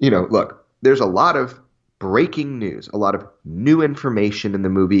 look, there's a lot of breaking news, a lot of new information in the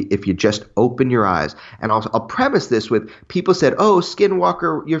movie if you just open your eyes. And I'll premise this with people said, oh,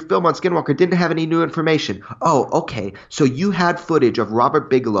 Skinwalker, your film on Skinwalker didn't have any new information. Oh, okay. So you had footage of Robert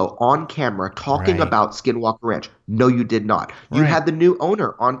Bigelow on camera talking Right. about Skinwalker Ranch. No, you did not. You Right. had the new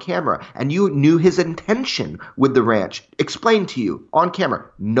owner on camera and you knew his intention with the ranch explained to you on camera.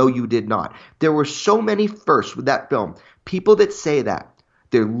 No, you did not. There were so many firsts with that film. People that say that,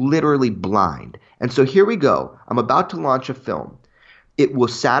 they're literally blind. And so here we go. I'm about to launch a film. It will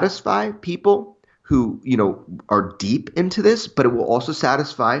satisfy people who, are deep into this, but it will also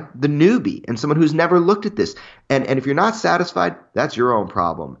satisfy the newbie and someone who's never looked at this. And if you're not satisfied, that's your own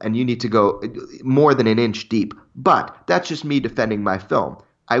problem. And you need to go more than an inch deep. But that's just me defending my film.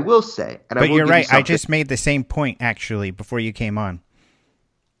 I will say, and I But will you're give you right. I something- just made the same point actually before you came on.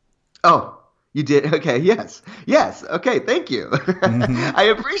 Oh, you did? Okay, yes. Yes, okay, thank you.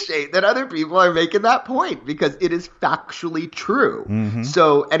 I appreciate that other people are making that point because it is factually true.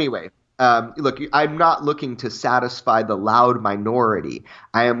 So anyway, look, I'm not looking to satisfy the loud minority.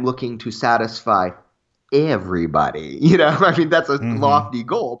 I am looking to satisfy everybody. I mean, that's a lofty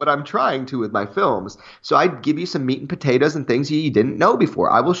goal, but I'm trying to with my films. So I'd give you some meat and potatoes and things you didn't know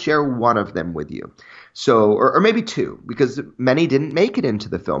before. I will share one of them with you. So, or maybe two, because many didn't make it into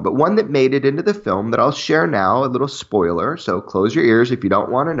the film, but one that made it into the film that I'll share now, a little spoiler. So close your ears if you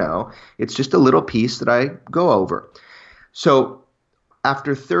don't want to know. It's just a little piece that I go over. So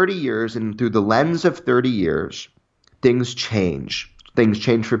after 30 years and through the lens of 30 years, things change. Things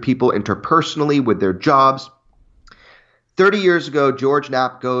change for people interpersonally with their jobs. 30 years ago, George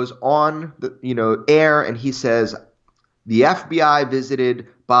Knapp goes on the air and he says, the FBI visited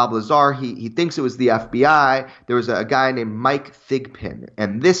Bob Lazar. He thinks it was the FBI. There was a guy named Mike Thigpen,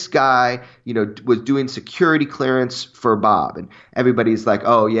 and this guy, was doing security clearance for Bob. And everybody's like,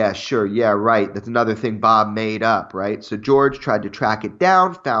 oh, yeah, sure, yeah, right. That's another thing Bob made up, right? So George tried to track it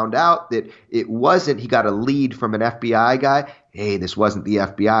down, found out that it wasn't. He got a lead from an FBI guy. Hey, this wasn't the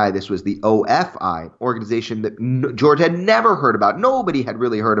FBI. This was the OFI, organization that George had never heard about. Nobody had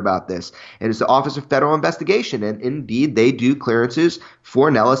really heard about this. And it's the Office of Federal Investigation. And indeed, they do clearances for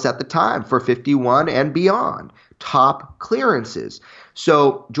Nellis at the time for 51 and beyond. Top clearances.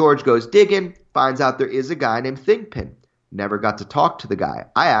 So George goes digging, finds out there is a guy named Thigpen. Never got to talk to the guy.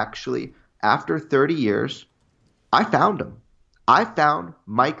 I actually, after 30 years, I found him. I found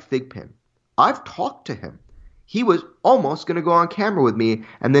Mike Thigpen. I've talked to him. He was almost going to go on camera with me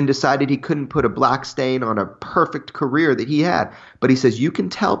and then decided he couldn't put a black stain on a perfect career that he had. But he says, you can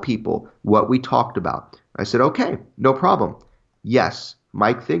tell people what we talked about. I said, okay, no problem. Yes,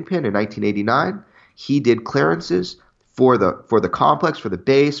 Mike Thigpen in 1989, he did clearances for the complex, for the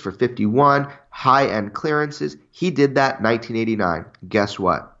base, for 51, high-end clearances. He did that in 1989. Guess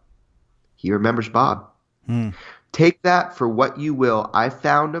what? He remembers Bob. Take that for what you will. I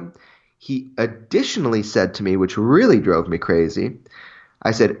found him. He additionally said to me, which really drove me crazy, I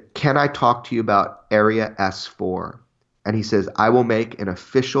said, can I talk to you about Area S4? And he says, I will make an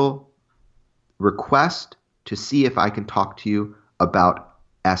official request to see if I can talk to you about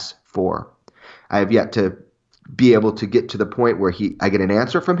S4. I have yet to be able to get to the point where I get an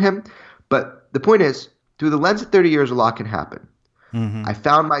answer from him. But the point is, through the lens of 30 years, a lot can happen. I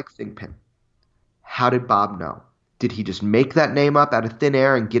found Mike Thigpen. How did Bob know? Did he just make that name up out of thin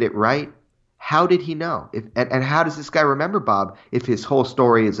air and get it right? How did he know? And how does this guy remember Bob if his whole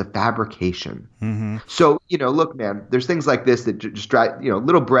story is a fabrication? So, look, man, there's things like this that just drive,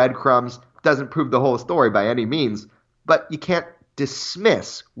 little breadcrumbs. Doesn't prove the whole story by any means, but you can't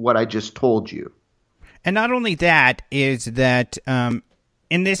dismiss what I just told you. And not only that, is that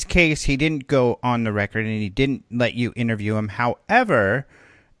in this case, he didn't go on the record and he didn't let you interview him. However,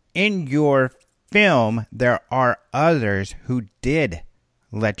 in your film, there are others who did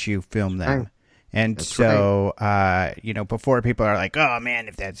let you film them. Right. And That's so, before people are like, oh, man,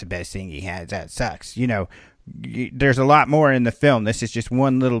 if that's the best thing he has, that sucks. There's a lot more in the film. This is just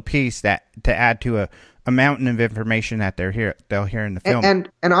one little piece that to add to a mountain of information that they'll hear in the film. And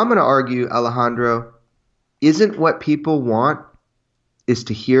I'm going to argue, Alejandro, isn't what people want is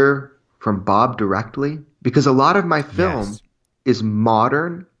to hear from Bob directly? Because a lot of my film is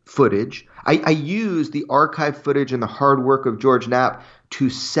modern footage. I use the archive footage and the hard work of George Knapp to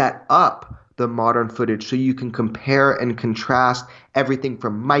set up the modern footage so you can compare and contrast everything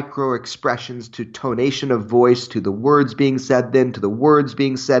from micro expressions to tonation of voice to the words being said then to the words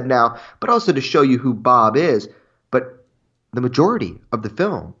being said now, but also to show you who Bob is. But the majority of the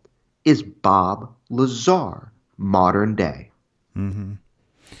film is Bob Lazar, modern day. Mm-hmm.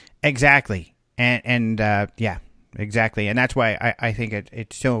 Exactly. And yeah, exactly. And that's why I think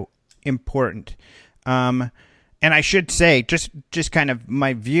it's so important. And I should say, just kind of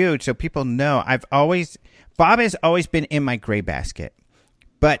my view, so people know, Bob has always been in my gray basket,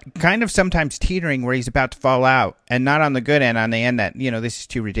 but kind of sometimes teetering where he's about to fall out, and not on the good end, on the end that, this is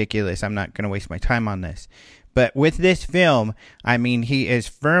too ridiculous, I'm not going to waste my time on this. But with this film, I mean, he is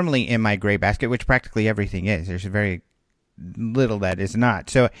firmly in my gray basket, which practically everything is. There's very little that is not.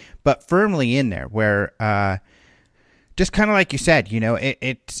 So, but firmly in there, where just kind of like you said,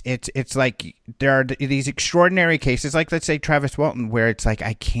 it's like there are these extraordinary cases, like let's say Travis Walton, where it's like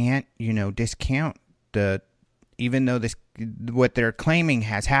I can't, discount even though what they're claiming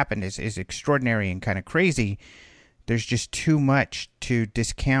has happened is extraordinary and kind of crazy. There's just too much to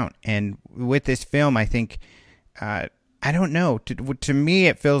discount, and with this film, I think. I don't know. To me,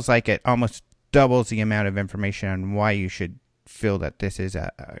 it feels like it almost doubles the amount of information on why you should feel that this is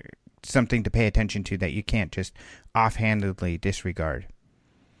something to pay attention to that you can't just offhandedly disregard.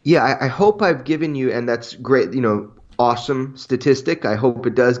 Yeah, I hope I've given you, and that's great, awesome statistic. I hope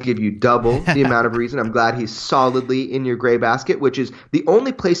it does give you double the amount of reason. I'm glad he's solidly in your gray basket, which is the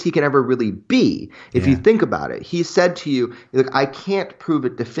only place he can ever really be if you think about it. He said to you, look, I can't prove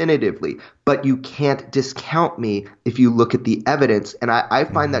it definitively, but you can't discount me if you look at the evidence. And I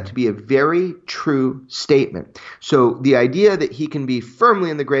find that to be a very true statement. So the idea that he can be firmly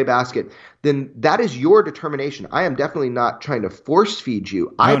in the gray basket, then that is your determination. I am definitely not trying to force feed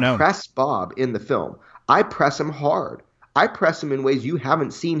you. I press Bob in the film. I press him hard. I press him in ways you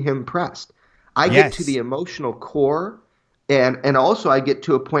haven't seen him pressed. I get to the emotional core, and also I get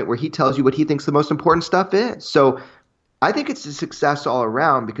to a point where he tells you what he thinks the most important stuff is. So I think it's a success all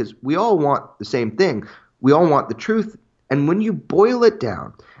around because we all want the same thing. We all want the truth. And when you boil it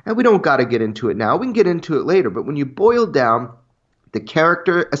down, and we don't got to get into it now, we can get into it later, but when you boil down the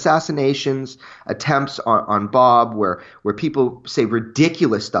character assassinations, attempts on Bob where people say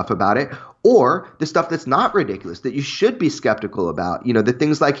ridiculous stuff about it, or the stuff that's not ridiculous, that you should be skeptical about, the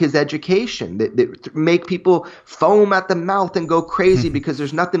things like his education that make people foam at the mouth and go crazy because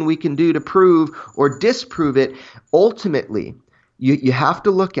there's nothing we can do to prove or disprove it. Ultimately, you have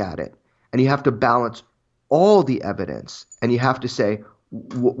to look at it and you have to balance all the evidence and you have to say,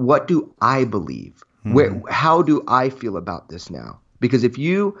 what do I believe? How do I feel about this now? Because if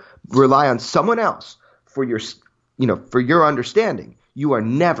you rely on someone else for your understanding, you are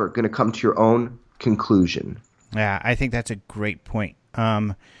never going to come to your own conclusion. Yeah, I think that's a great point.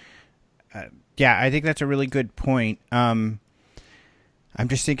 I think that's a really good point. I'm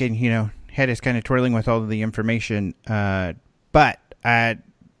just thinking, head is kind of twirling with all of the information. But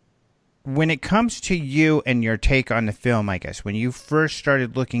when it comes to you and your take on the film, I guess, when you first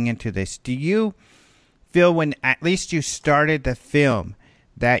started looking into this, do you feel when at least you started the film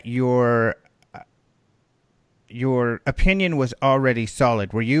that your opinion was already solid?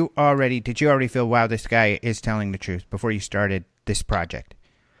 Did you already feel, wow, this guy is telling the truth before you started this project?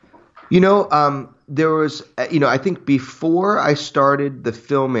 There was, I think before I started the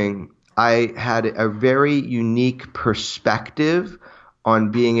filming, I had a very unique perspective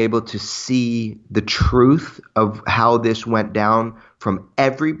on being able to see the truth of how this went down from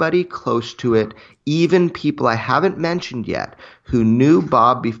everybody close to it, even people I haven't mentioned yet who knew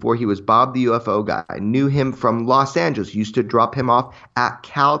Bob before he was Bob the UFO guy. I knew him from Los Angeles, used to drop him off at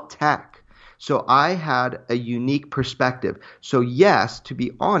Caltech. So I had a unique perspective. So yes, to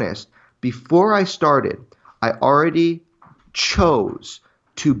be honest, before I started, I already chose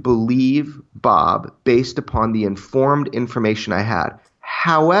to believe Bob based upon the informed information I had.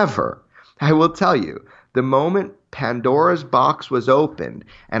 However, I will tell you, the moment Pandora's box was opened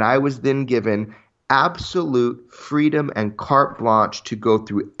and I was then given absolute freedom and carte blanche to go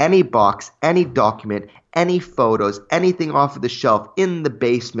through any box, any document, any photos, anything off of the shelf, in the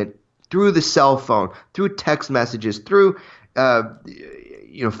basement, through the cell phone, through text messages, through phone,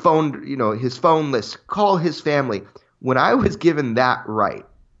 his phone list, call his family. When I was given that right,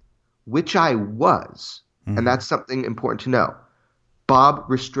 which I was, and that's something important to know, Bob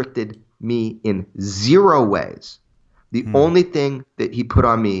restricted me in zero ways. The only thing that he put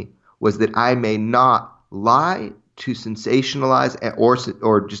on me was that I may not lie to sensationalize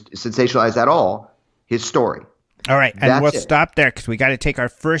or just sensationalize at all his story. All right, and we'll stop there because we got to take our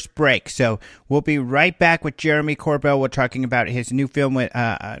first break. So we'll be right back with Jeremy Corbell. We're talking about his new film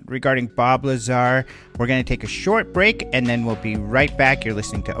regarding Bob Lazar. We're going to take a short break, and then we'll be right back. You're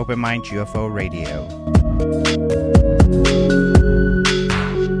listening to Open Minds UFO Radio.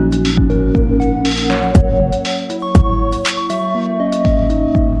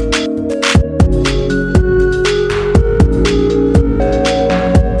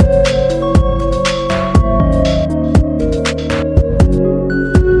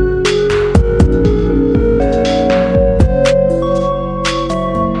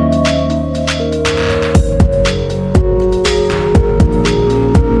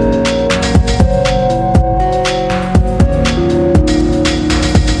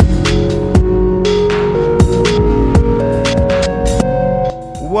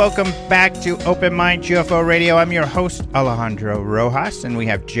 back to Open Mind UFO Radio. I'm your host, Alejandro Rojas, and we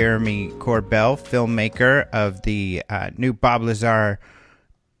have Jeremy Corbell, filmmaker of the new Bob Lazar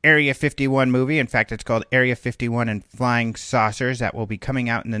Area 51 movie. In fact, it's called Area 51 and Flying Saucers. That will be coming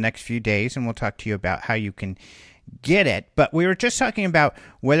out in the next few days, and we'll talk to you about how you can get it. But we were just talking about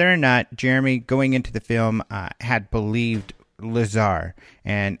whether or not Jeremy, going into the film, had believed Lazar,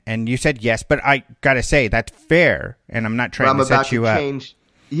 and you said yes, but I gotta say that's fair, and I'm not trying to set you up.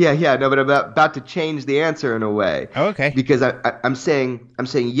 But I'm about to change the answer in a way. Oh, okay. Because I'm saying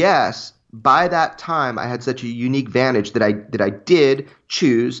yes. By that time, I had such a unique vantage that I did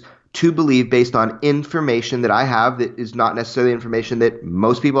choose to believe based on information that I have that is not necessarily information that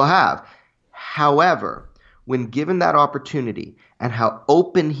most people have. However, when given that opportunity and how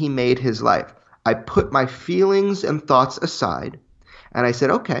open he made his life, I put my feelings and thoughts aside, and I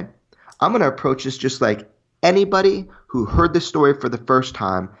said, okay, I'm going to approach this just like anybody who heard this story for the first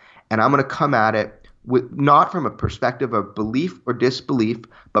time, and I'm going to come at it with not from a perspective of belief or disbelief,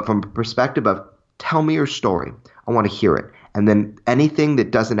 but from a perspective of tell me your story. I want to hear it. And then anything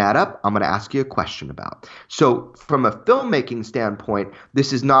that doesn't add up, I'm going to ask you a question about. So from a filmmaking standpoint,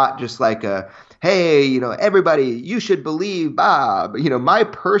 this is not just like hey, everybody, you should believe Bob. My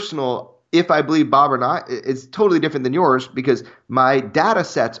personal if I believe Bob or not, it's totally different than yours because my data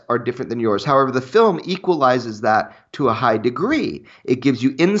sets are different than yours. However, the film equalizes that to a high degree. It gives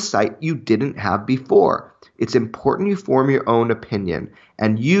you insight you didn't have before. It's important you form your own opinion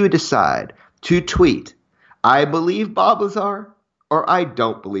and you decide to tweet, I believe Bob Lazar or I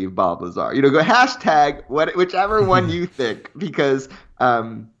don't believe Bob Lazar. Go hashtag whichever one you think because,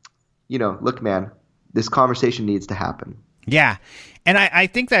 look, man, this conversation needs to happen. Yeah. And I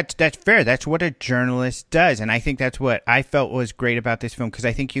think that's fair. That's what a journalist does. And I think that's what I felt was great about this film because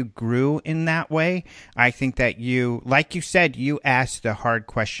I think you grew in that way. I think that you, like you said, you asked the hard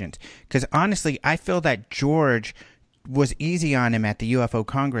questions. Because honestly, I feel that George was easy on him at the UFO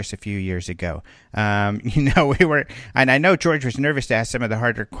Congress a few years ago. We were, and I know George was nervous to ask some of the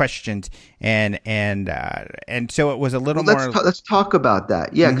harder questions. And so it was a little more. Let's talk about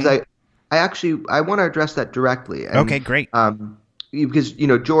that. Yeah, because I want to address that directly. And, okay, great. Because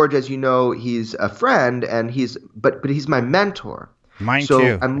George, as you know, he's a friend, and he's my mentor. Mine so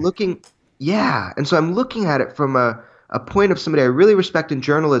too. I'm looking at it from a point of somebody I really respect in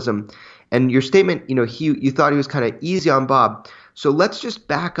journalism. And your statement, you thought he was kind of easy on Bob. So let's just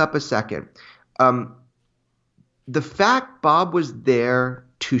back up a second. The fact Bob was there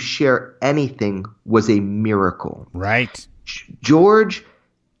to share anything was a miracle. Right. George,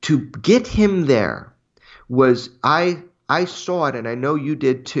 to get him there was I saw it, and I know you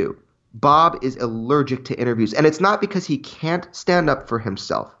did too. Bob is allergic to interviews, and it's not because he can't stand up for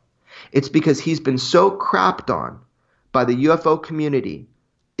himself. It's because he's been so crapped on by the UFO community.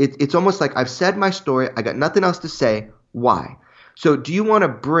 It's almost like I've said my story. I got nothing else to say. Why? So do you want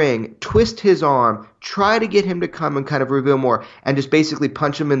to twist his arm, try to get him to come and kind of reveal more, and just basically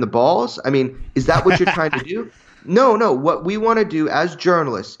punch him in the balls? I mean, is that what you're trying to do? No. What we want to do as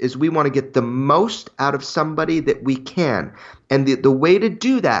journalists is we want to get the most out of somebody that we can. And the way to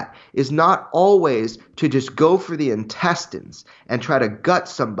do that is not always to just go for the intestines and try to gut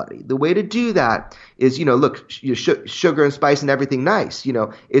somebody. The way to do that is, sugar and spice and everything nice.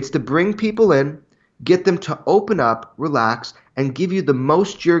 It's to bring people in, get them to open up, relax, and give you the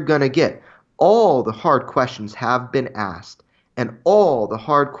most you're going to get. All the hard questions have been asked. And all the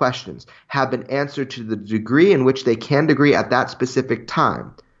hard questions have been answered to the degree in which they can agree at that specific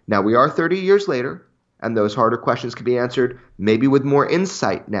time. Now, we are 30 years later, and those harder questions can be answered maybe with more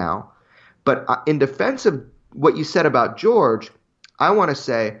insight now. But in defense of what you said about George, I want to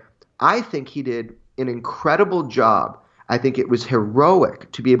say I think he did an incredible job. I think it was heroic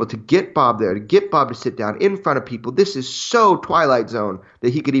to be able to get Bob there, to get Bob to sit down in front of people. This is so Twilight Zone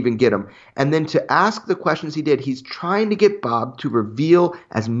that he could even get him. And then to ask the questions he did, he's trying to get Bob to reveal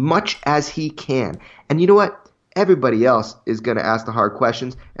as much as he can. And you know what? Everybody else is going to ask the hard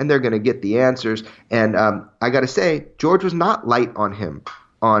questions, and they're going to get the answers. And I got to say, George was not light on him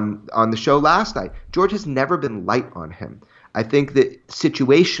on the show last night. George has never been light on him. I think that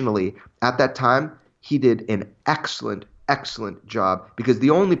situationally, at that time, he did an excellent job because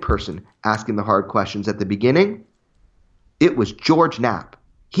the only person asking the hard questions at the beginning, it was George Knapp.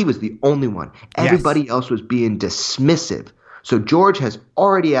 He was the only one. Everybody else was being dismissive. So George has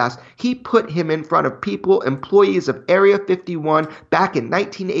already asked. He put him in front of people, employees of Area 51 back in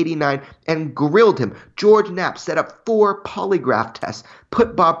 1989 and grilled him. George Knapp set up 4 polygraph tests,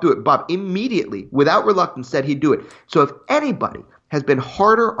 put Bob through it. Bob immediately, without reluctance, said he'd do it. So if anybody has been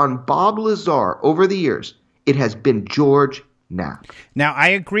harder on Bob Lazar over the years, it has been George nap. Now, I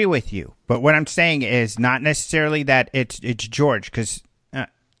agree with you, but what I'm saying is not necessarily that it's George, because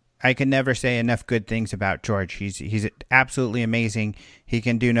I can never say enough good things about George. He's absolutely amazing. He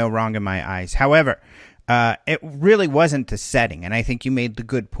can do no wrong in my eyes. However, it really wasn't the setting, and I think you made the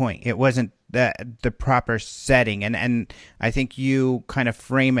good point. It wasn't the proper setting, and I think you kind of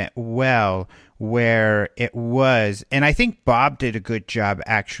frame it well where it was. And I think Bob did a good job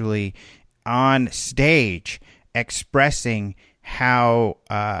actually on stage expressing how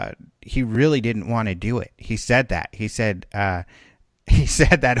he really didn't want to do it. He said that. He said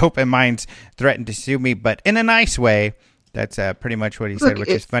that open minds threatened to sue me, but in a nice way. That's pretty much what he said, which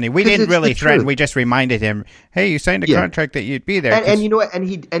is funny. We didn't really threaten. We just reminded him, "Hey, you signed a contract that you'd be there." And you know what? And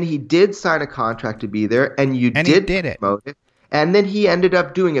he did sign a contract to be there, and he did promote it. And then he ended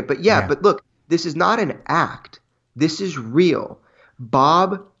up doing it. But but look, this is not an act. This is real.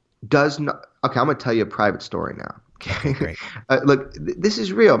 Bob does not. Okay, I'm going to tell you a private story now. Okay, great. Look, this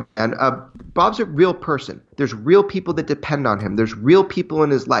is real, and Bob's a real person. There's real people that depend on him. There's real people in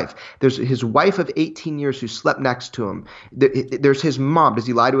his life. There's his wife of 18 years who slept next to him. There's his mom. Does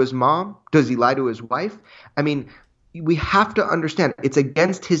he lie to his mom? Does he lie to his wife? I mean, we have to understand it's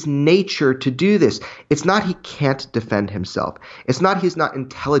against his nature to do this. It's not he can't defend himself. It's not he's not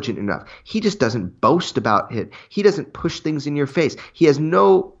intelligent enough. He just doesn't boast about it. He doesn't push things in your face. He has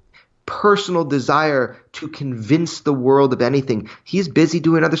no personal desire to convince the world of anything. He's busy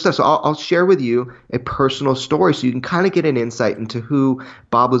doing other stuff. So I'll share with you a personal story so you can kind of get an insight into who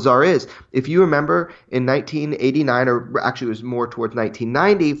Bob Lazar is. If you remember in 1989, or actually it was more towards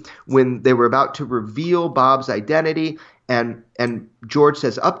 1990, when they were about to reveal Bob's identity, and George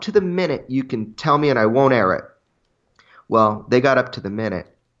says, "Up to the minute you can tell me and I won't air it." Well, they got up to the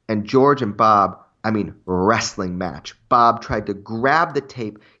minute, and George and Bob, wrestling match. Bob tried to grab the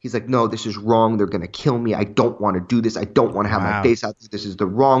tape. He's like, "No, this is wrong. They're going to kill me. I don't want to do this. I don't want to have my face out there. This is the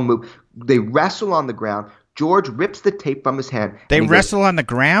wrong move." They wrestle on the ground. George rips the tape from his hand. They wrestle on the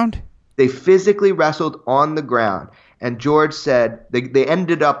ground? They physically wrestled on the ground. And George said, they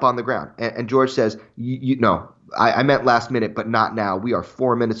ended up on the ground. And George says, "No, I meant last minute, but not now. We are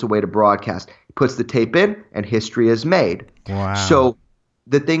 4 minutes away to broadcast." He puts the tape in, and history is made. Wow. So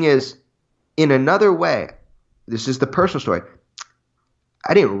the thing is, in another way, this is the personal story.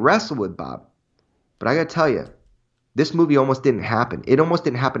 I didn't wrestle with Bob, but I got to tell you, this movie almost didn't happen. It almost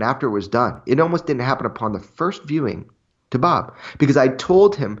didn't happen after it was done. It almost didn't happen upon the first viewing to Bob, because I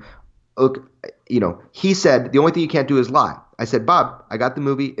told him, look, he said, the only thing you can't do is lie. I said, "Bob, I got the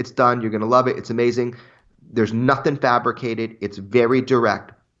movie. It's done. You're going to love it. It's amazing. There's nothing fabricated. It's very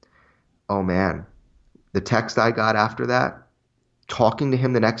direct." Oh, man. The text I got after that, talking to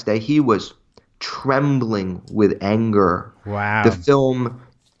him the next day, he was trembling with anger. Wow. The film,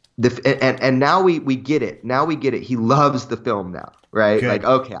 and now we get it. Now we get it. He loves the film now, right? Good. Like,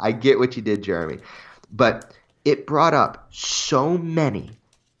 okay, I get what you did, Jeremy. But it brought up so many.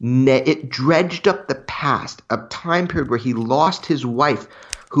 It dredged up the past, a time period where he lost his wife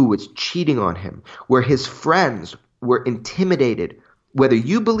who was cheating on him, where his friends were intimidated. Whether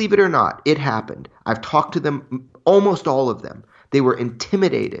you believe it or not, it happened. I've talked to them, almost all of them. They were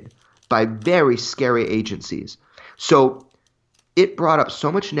intimidated by very scary agencies. So it brought up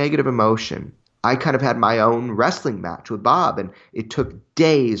so much negative emotion. I kind of had my own wrestling match with Bob, and it took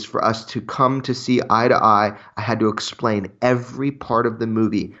days for us to come to see eye to eye. I had to explain every part of the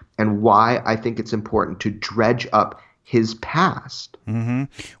movie and why I think it's important to dredge up his past. Mm-hmm.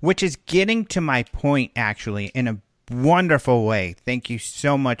 Which is getting to my point, actually, in a wonderful way. Thank you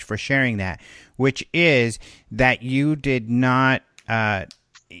so much for sharing that, which is that you did not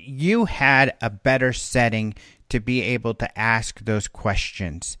you had a better setting to be able to ask those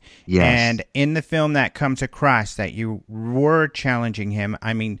questions. Yes. And in the film that comes across that you were challenging him.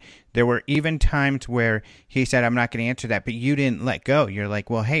 There were even times where he said, "I'm not going to answer that," but you didn't let go. You're like,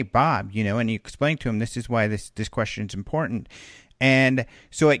 "Well, hey, Bob," and you explained to him, this is why this question is important. And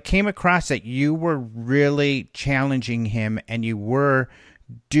so it came across that you were really challenging him, and you were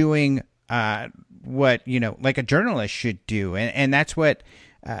doing what, like a journalist should do. And that's what,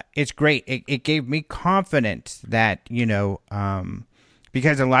 it's great. It gave me confidence that,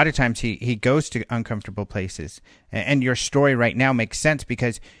 because a lot of times he goes to uncomfortable places, and your story right now makes sense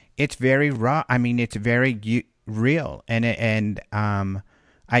because it's very raw. It's very real, and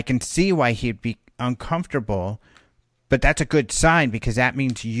I can see why he'd be uncomfortable, but that's a good sign because that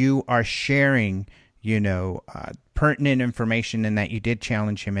means you are sharing, pertinent information, and that you did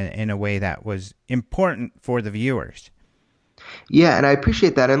challenge him in a way that was important for the viewers. Yeah, and I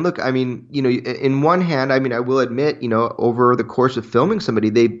appreciate that. And look, I mean, in one hand, I mean, I will admit, over the course of filming somebody,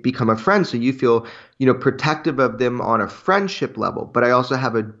 they become a friend. So you feel, protective of them on a friendship level. But I also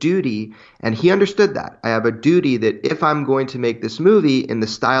have a duty, and he understood that. I have a duty that if I'm going to make this movie in the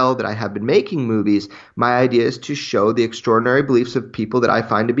style that I have been making movies, my idea is to show the extraordinary beliefs of people that I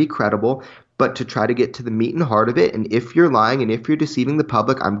find to be credible, but to try to get to the meat and heart of it. And if you're lying and if you're deceiving the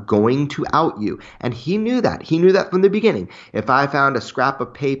public, I'm going to out you. And he knew that. He knew that from the beginning. If I found a scrap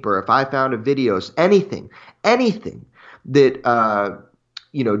of paper, if I found a videos, anything that,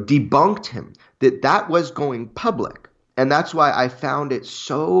 debunked him, that was going public. And that's why I found it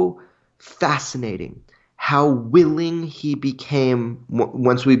so fascinating how willing he became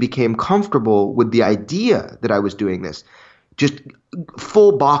once we became comfortable with the idea that I was doing this. Just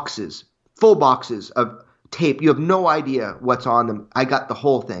full boxes of tape. You have no idea what's on them. I got the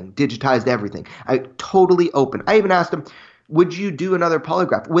whole thing, digitized everything. I totally open. I even asked him, would you do another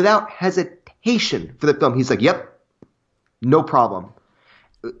polygraph? Without hesitation for the film. He's like, yep, no problem.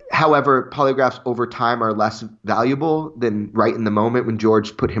 However, polygraphs over time are less valuable than right in the moment when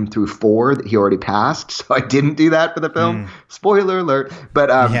George put him through 4 that he already passed. So I didn't do that for the film. Spoiler alert.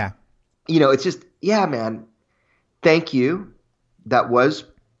 But, it's just, yeah, man, thank you. That was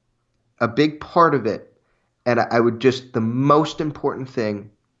a big part of it. And I would just, the most important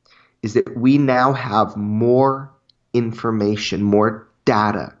thing is that we now have more information, more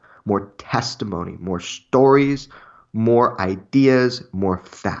data, more testimony, more stories, more ideas, more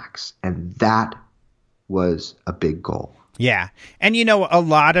facts. And that was a big goal. Yeah. And a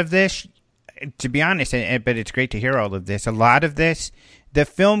lot of this, to be honest, but it's great to hear all of this, a lot of this, the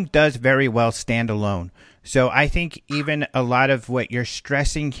film does very well stand alone. So I think even a lot of what you're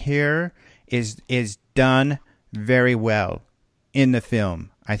stressing here is done very well in the film.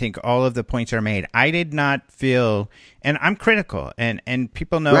 I think all of the points are made. I did not feel, and I'm critical, and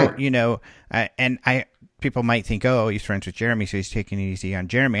people know, right. People might think, oh, he's friends with Jeremy, so he's taking it easy on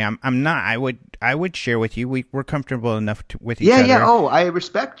Jeremy. I'm not. I would share with you. We're comfortable enough with each other. Yeah. Oh, I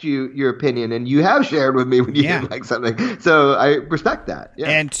respect your opinion, and you have shared with me when you didn't like something. So I respect that. Yeah.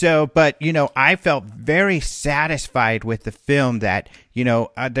 And so, but I felt very satisfied with the film. That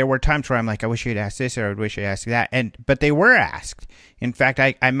there were times where I'm like, I wish you'd asked this, or I wish you'd asked that, but they were asked. In fact,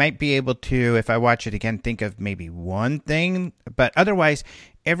 I might be able to, if I watch it again, think of maybe one thing, but otherwise,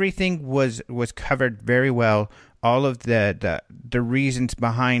 everything was covered very well. All of the reasons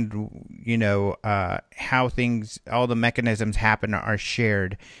behind, how things, all the mechanisms happen are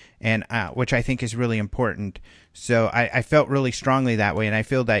shared, and which I think is really important. So I felt really strongly that way, and I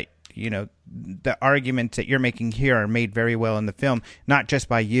feel that the arguments that you're making here are made very well in the film, not just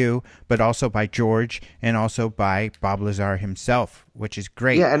by you, but also by George and also by Bob Lazar himself, which is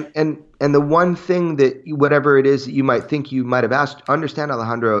great. Yeah, and the one thing that whatever it is that you might think you might have asked, understand,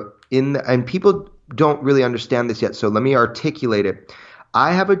 Alejandro, and people don't really understand this yet, so let me articulate it.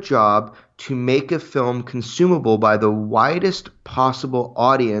 I have a job to make a film consumable by the widest possible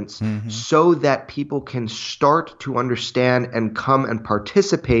audience so that people can start to understand and come and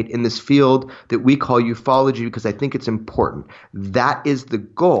participate in this field that we call ufology, because I think it's important. That is the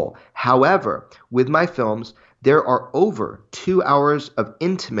goal. However, with my films, there are over 2 hours of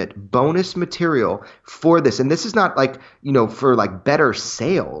intimate bonus material for this. And this is not like, for like better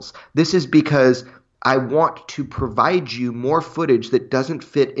sales. This is because I want to provide you more footage that doesn't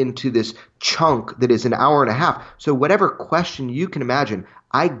fit into this chunk that is an hour and a half. So whatever question you can imagine,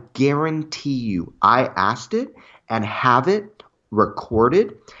 I guarantee you I asked it and have it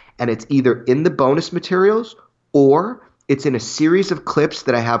recorded, and it's either in the bonus materials or it's in a series of clips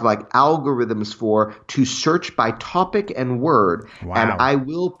that I have like algorithms for to search by topic and word. Wow. And I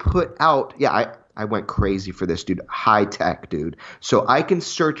will put out, I went crazy for this, dude. High tech, dude. So I can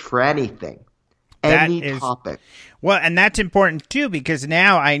search for anything. Any topic. Well, and that's important too, because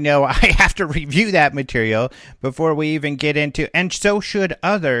now I know I have to review that material before we even get into, and so should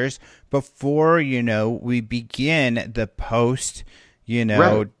others, before, we begin the post,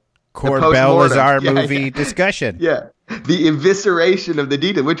 right. Corbell Lazar movie discussion. Yeah. The evisceration of the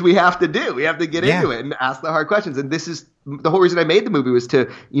detail, which we have to do. We have to get into it and ask the hard questions. And this is the whole reason I made the movie, was to,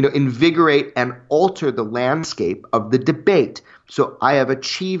 invigorate and alter the landscape of the debate. So I have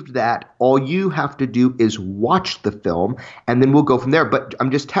achieved that. All you have to do is watch the film, and then we'll go from there. But I'm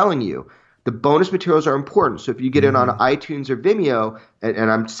just telling you, the bonus materials are important. So if you get in on iTunes or Vimeo,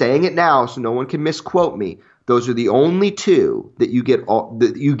 and I'm saying it now so no one can misquote me, those are the only two that you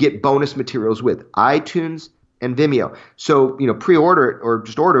get bonus materials with, iTunes and Vimeo. So, pre-order it or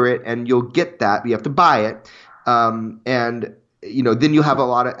just order it and you'll get that. You have to buy it. And then you'll have a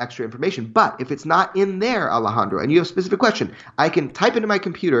lot of extra information. But if it's not in there, Alejandro, and you have a specific question, I can type into my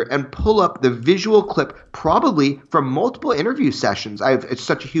computer and pull up the visual clip, probably from multiple interview sessions. It's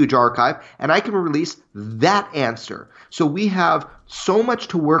such a huge archive, and I can release that answer. So we have so much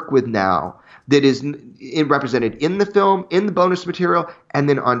to work with now that is represented in the film, in the bonus material, and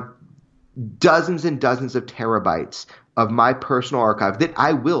then on dozens and dozens of terabytes of my personal archive that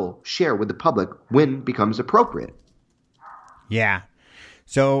I will share with the public when it becomes appropriate. Yeah.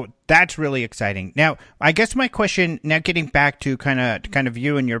 So that's really exciting. Now, I guess my question, now getting back to kind of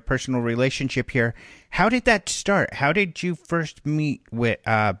you and your personal relationship here, how did that start? How did you first meet with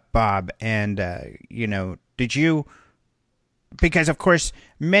Bob? And, did you, because of course,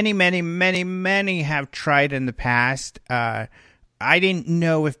 many have tried in the past. I didn't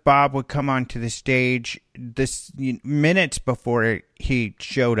know if Bob would come onto the stage minutes before he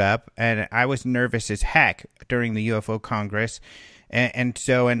showed up, and I was nervous as heck during the UFO Congress. And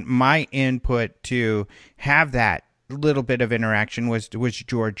my input to have that little bit of interaction was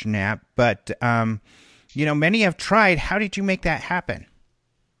George Knapp. But, many have tried. How did you make that happen?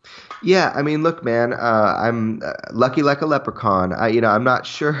 Yeah, I mean, look, man, I'm lucky like a leprechaun. I'm not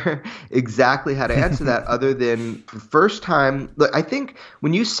sure exactly how to answer that other than the first time. Look, I think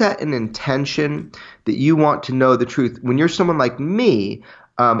when you set an intention that you want to know the truth, when you're someone like me,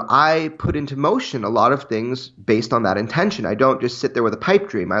 I put into motion a lot of things based on that intention. I don't just sit there with a pipe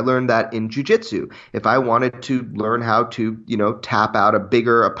dream. I learned that in jiu-jitsu. If I wanted to learn how to, tap out a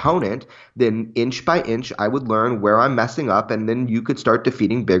bigger opponent, then inch by inch, I would learn where I'm messing up, and then you could start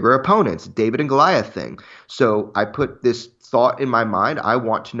defeating bigger opponents. David and Goliath thing. So I put this thought in my mind. I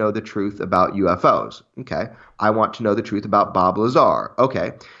want to know the truth about UFOs. Okay. I want to know the truth about Bob Lazar.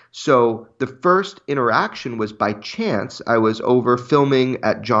 Okay. So the first interaction was by chance. I was over filming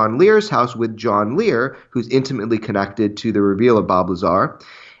at John Lear's house with John Lear, who's intimately connected to the reveal of Bob Lazar.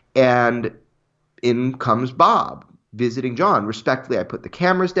 And in comes Bob visiting John. Respectfully, I put the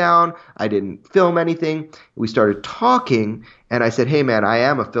cameras down. I didn't film anything. We started talking, and I said, hey, man, I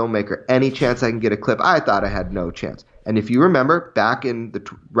am a filmmaker. Any chance I can get a clip? I thought I had no chance. And if you remember, back in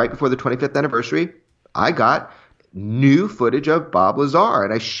right before the 25th anniversary, I got new footage of Bob Lazar,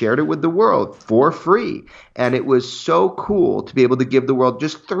 and I shared it with the world for free. And it was so cool to be able to give the world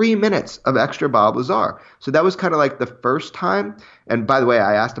just 3 minutes of extra Bob Lazar. So that was kind of like the first time. And by the way,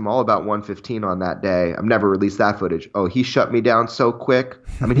 I asked him all about 115 on that day. I've never released that footage. Oh, he shut me down so quick.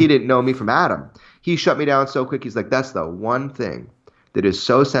 I mean, he didn't know me from Adam. He shut me down so quick. He's like, that's the one thing that is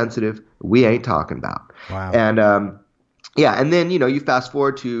so sensitive we ain't talking about. Wow. And yeah, and then, you fast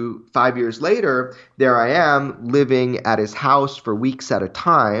forward to 5 years later, there I am living at his house for weeks at a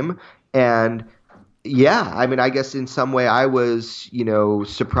time. And yeah, I mean, I guess in some way I was,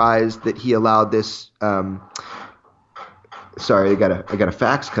 surprised that he allowed this. Sorry, I got a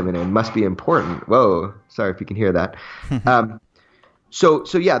fax coming in. Must be important. Whoa, sorry if you can hear that. So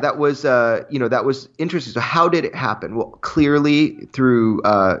yeah, that was that was interesting. So how did it happen? Well, clearly through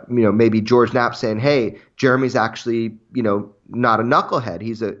maybe George Knapp saying, "Hey, Jeremy's actually not a knucklehead.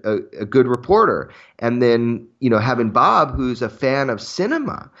 He's a good reporter." And then having Bob, who's a fan of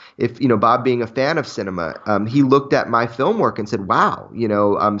cinema. If Bob being a fan of cinema, he looked at my film work and said, "Wow,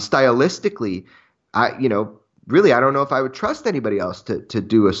 stylistically, really, I don't know if I would trust anybody else to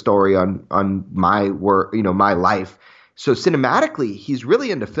do a story on my work, my life." So cinematically, he's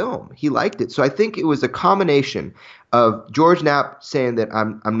really into film. He liked it. So I think it was a combination of George Knapp saying that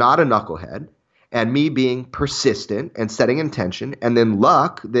I'm not a knucklehead, and me being persistent and setting intention, and then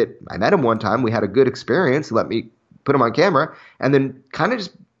luck that I met him one time. We had a good experience. He let me put him on camera, and then kind of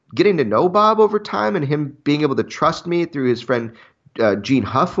just getting to know Bob over time, and him being able to trust me through his friend Gene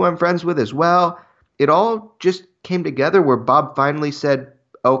Huff, who I'm friends with as well. It all just came together where Bob finally said,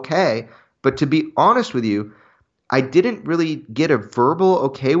 okay. But to be honest with you, I didn't really get a verbal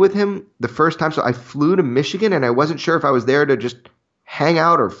okay with him the first time. So I flew to Michigan, and I wasn't sure if I was there to just hang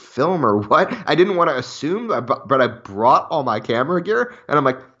out or film or what. I didn't want to assume, but I brought all my camera gear, and I'm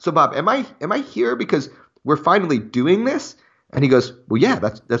like, so Bob, am I here because we're finally doing this? And he goes, well, yeah,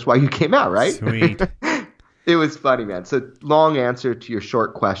 that's why you came out, right? Sweet. It was funny, man. So long answer to your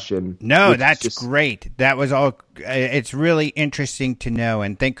short question. No, that's great. That was all. It's really interesting to know.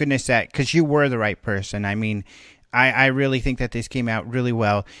 And thank goodness because you were the right person. I mean, I really think that this came out really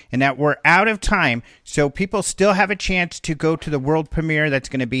well, and that we're out of time. So people still have a chance to go to the world premiere that's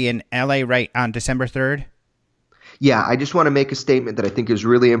going to be in LA right on December 3rd. Yeah, I just want to make a statement that I think is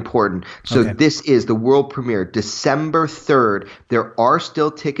really important. So This is the world premiere, December 3rd. There are still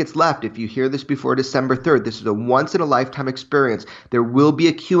tickets left. If you hear this before December 3rd, this is a once-in-a-lifetime experience. There will be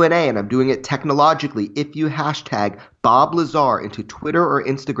a Q&A, and I'm doing it technologically. If you hashtag Bob Lazar into Twitter or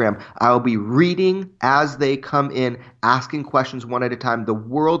Instagram, I'll be reading as they come in, asking questions one at a time. The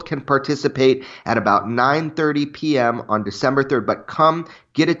world can participate at about 9:30 p.m. on December 3rd. But come,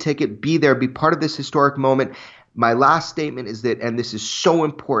 get a ticket, be there, be part of this historic moment. My last statement is that, and this is so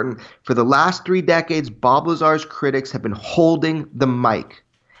important, for the last 3 decades, Bob Lazar's critics have been holding the mic.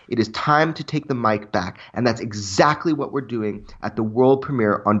 It is time to take the mic back, and that's exactly what we're doing at the world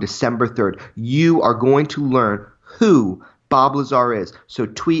premiere on December 3rd. You are going to learn who Bob Lazar is. So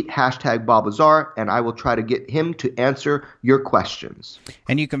tweet hashtag Bob Lazar, and I will try to get him to answer your questions.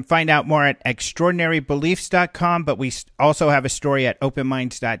 And you can find out more at extraordinarybeliefs.com, but we also have a story at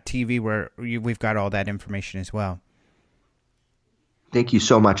openminds.tv where we've got all that information as well. Thank you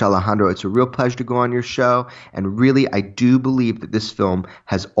so much, Alejandro. It's a real pleasure to go on your show. And really, I do believe that this film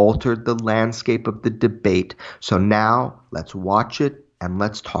has altered the landscape of the debate. So now let's watch it and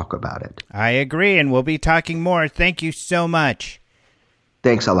let's talk about it. I agree, and we'll be talking more. Thank you so much.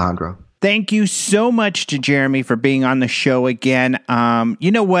 Thanks, Alejandro. Thank you so much to Jeremy for being on the show again.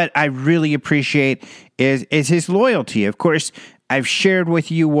 You know what I really appreciate is his loyalty. Of course, I've shared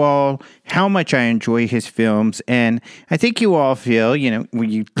with you all how much I enjoy his films, and I think you all feel, when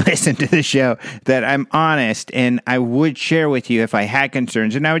you listen to the show, that I'm honest, and I would share with you if I had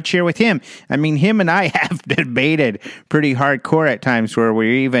concerns, and I would share with him. I mean, him and I have debated pretty hardcore at times where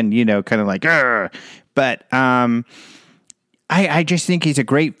we're even, kind of like, Argh! But I just think he's a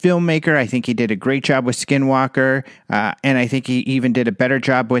great filmmaker. I think he did a great job with Skinwalker, and I think he even did a better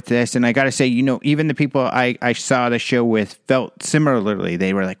job with this. And I got to say, even the people I saw the show with felt similarly.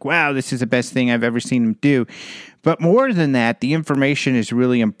 They were like, wow, this is the best thing I've ever seen him do. But more than that, the information is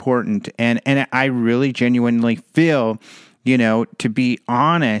really important. And I really genuinely feel, to be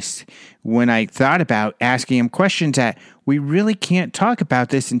honest, when I thought about asking him questions, that we really can't talk about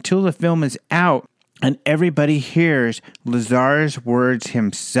this until the film is out and everybody hears Lazar's words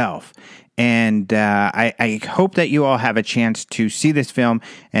himself. And I hope that you all have a chance to see this film.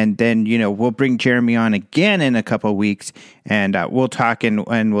 And then, we'll bring Jeremy on again in a couple of weeks, and we'll talk and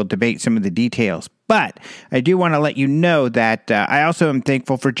we'll debate some of the details. But I do want to let you know that I also am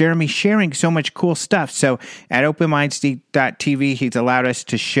thankful for Jeremy sharing so much cool stuff. So at openminds.tv, he's allowed us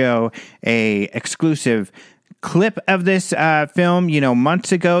to show a exclusive clip of this film,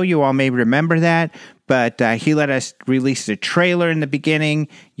 months ago. You all may remember that. But he let us release the trailer in the beginning.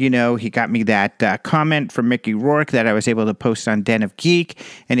 He got me that comment from Mickey Rourke that I was able to post on Den of Geek.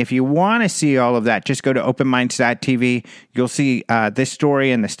 And if you want to see all of that, just go to openminds.tv. You'll see this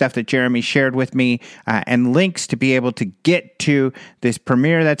story and the stuff that Jeremy shared with me, and links to be able to get to this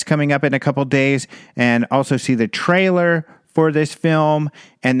premiere that's coming up in a couple days, and also see the trailer for this film,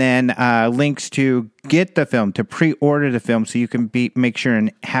 and then links to get the film, to pre-order the film, so you can make sure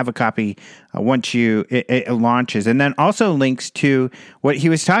and have a copy once it launches. And then also links to what he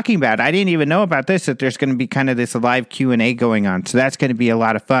was talking about. I didn't even know about this, that there's going to be kind of this live Q&A going on. So that's going to be a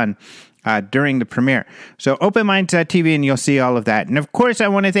lot of fun during the premiere. So openminds.tv, and you'll see all of that. And of course, I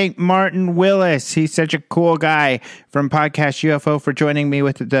want to thank Martin Willis. He's such a cool guy from Podcast UFO for joining me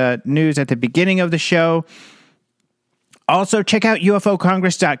with the news at the beginning of the show. Also, check out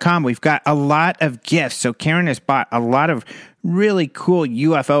UFOcongress.com. We've got a lot of gifts. So Karen has bought a lot of really cool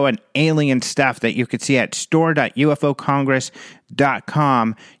UFO and alien stuff that you could see at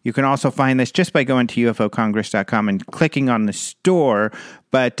store.ufocongress.com. You can also find this just by going to ufocongress.com and clicking on the store.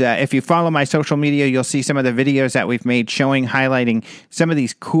 But if you follow my social media, you'll see some of the videos that we've made highlighting some of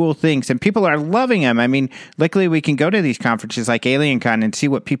these cool things. And people are loving them. I mean, luckily we can go to these conferences like AlienCon and see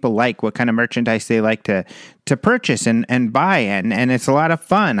what people like, what kind of merchandise they like to purchase and buy. And it's a lot of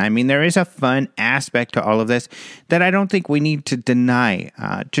fun. I mean, there is a fun aspect to all of this that I don't think we need to deny.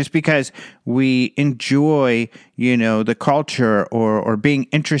 Just because we enjoy, the culture or being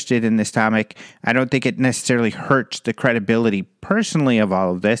interested in this topic, I don't think it necessarily hurts the credibility personally of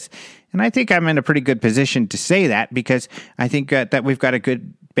all of this. And I think I'm in a pretty good position to say that, because I think that we've got a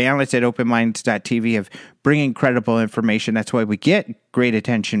good balance at openminds.tv of bringing credible information. That's why we get great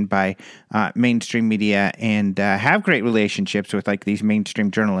attention by mainstream media, and have great relationships with like these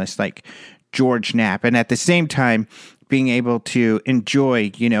mainstream journalists like George Knapp. And at the same time, being able to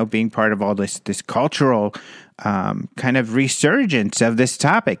enjoy, being part of all this cultural kind of resurgence of this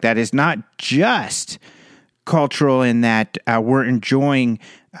topic that is not just cultural in that we're enjoying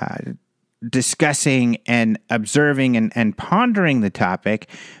discussing and observing and pondering the topic,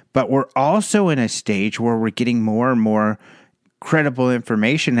 but we're also in a stage where we're getting more and more credible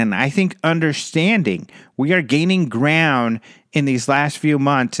information, and I think understanding. We are gaining ground in these last few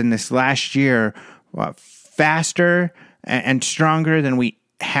months, in this last year, faster and stronger than we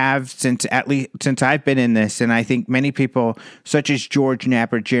have since I've been in this. And I think many people, such as George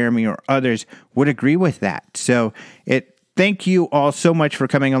Knapp or Jeremy or others, would agree with that. So thank you all so much for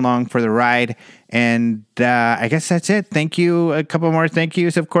coming along for the ride. And I guess that's it. Thank you. A couple more thank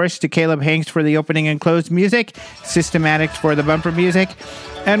yous, of course, to Caleb Hanks for the opening and close music, Systematics for the bumper music.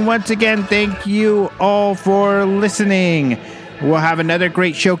 And once again, thank you all for listening. We'll have another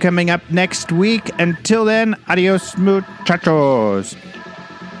great show coming up next week. Until then, adios, muchachos.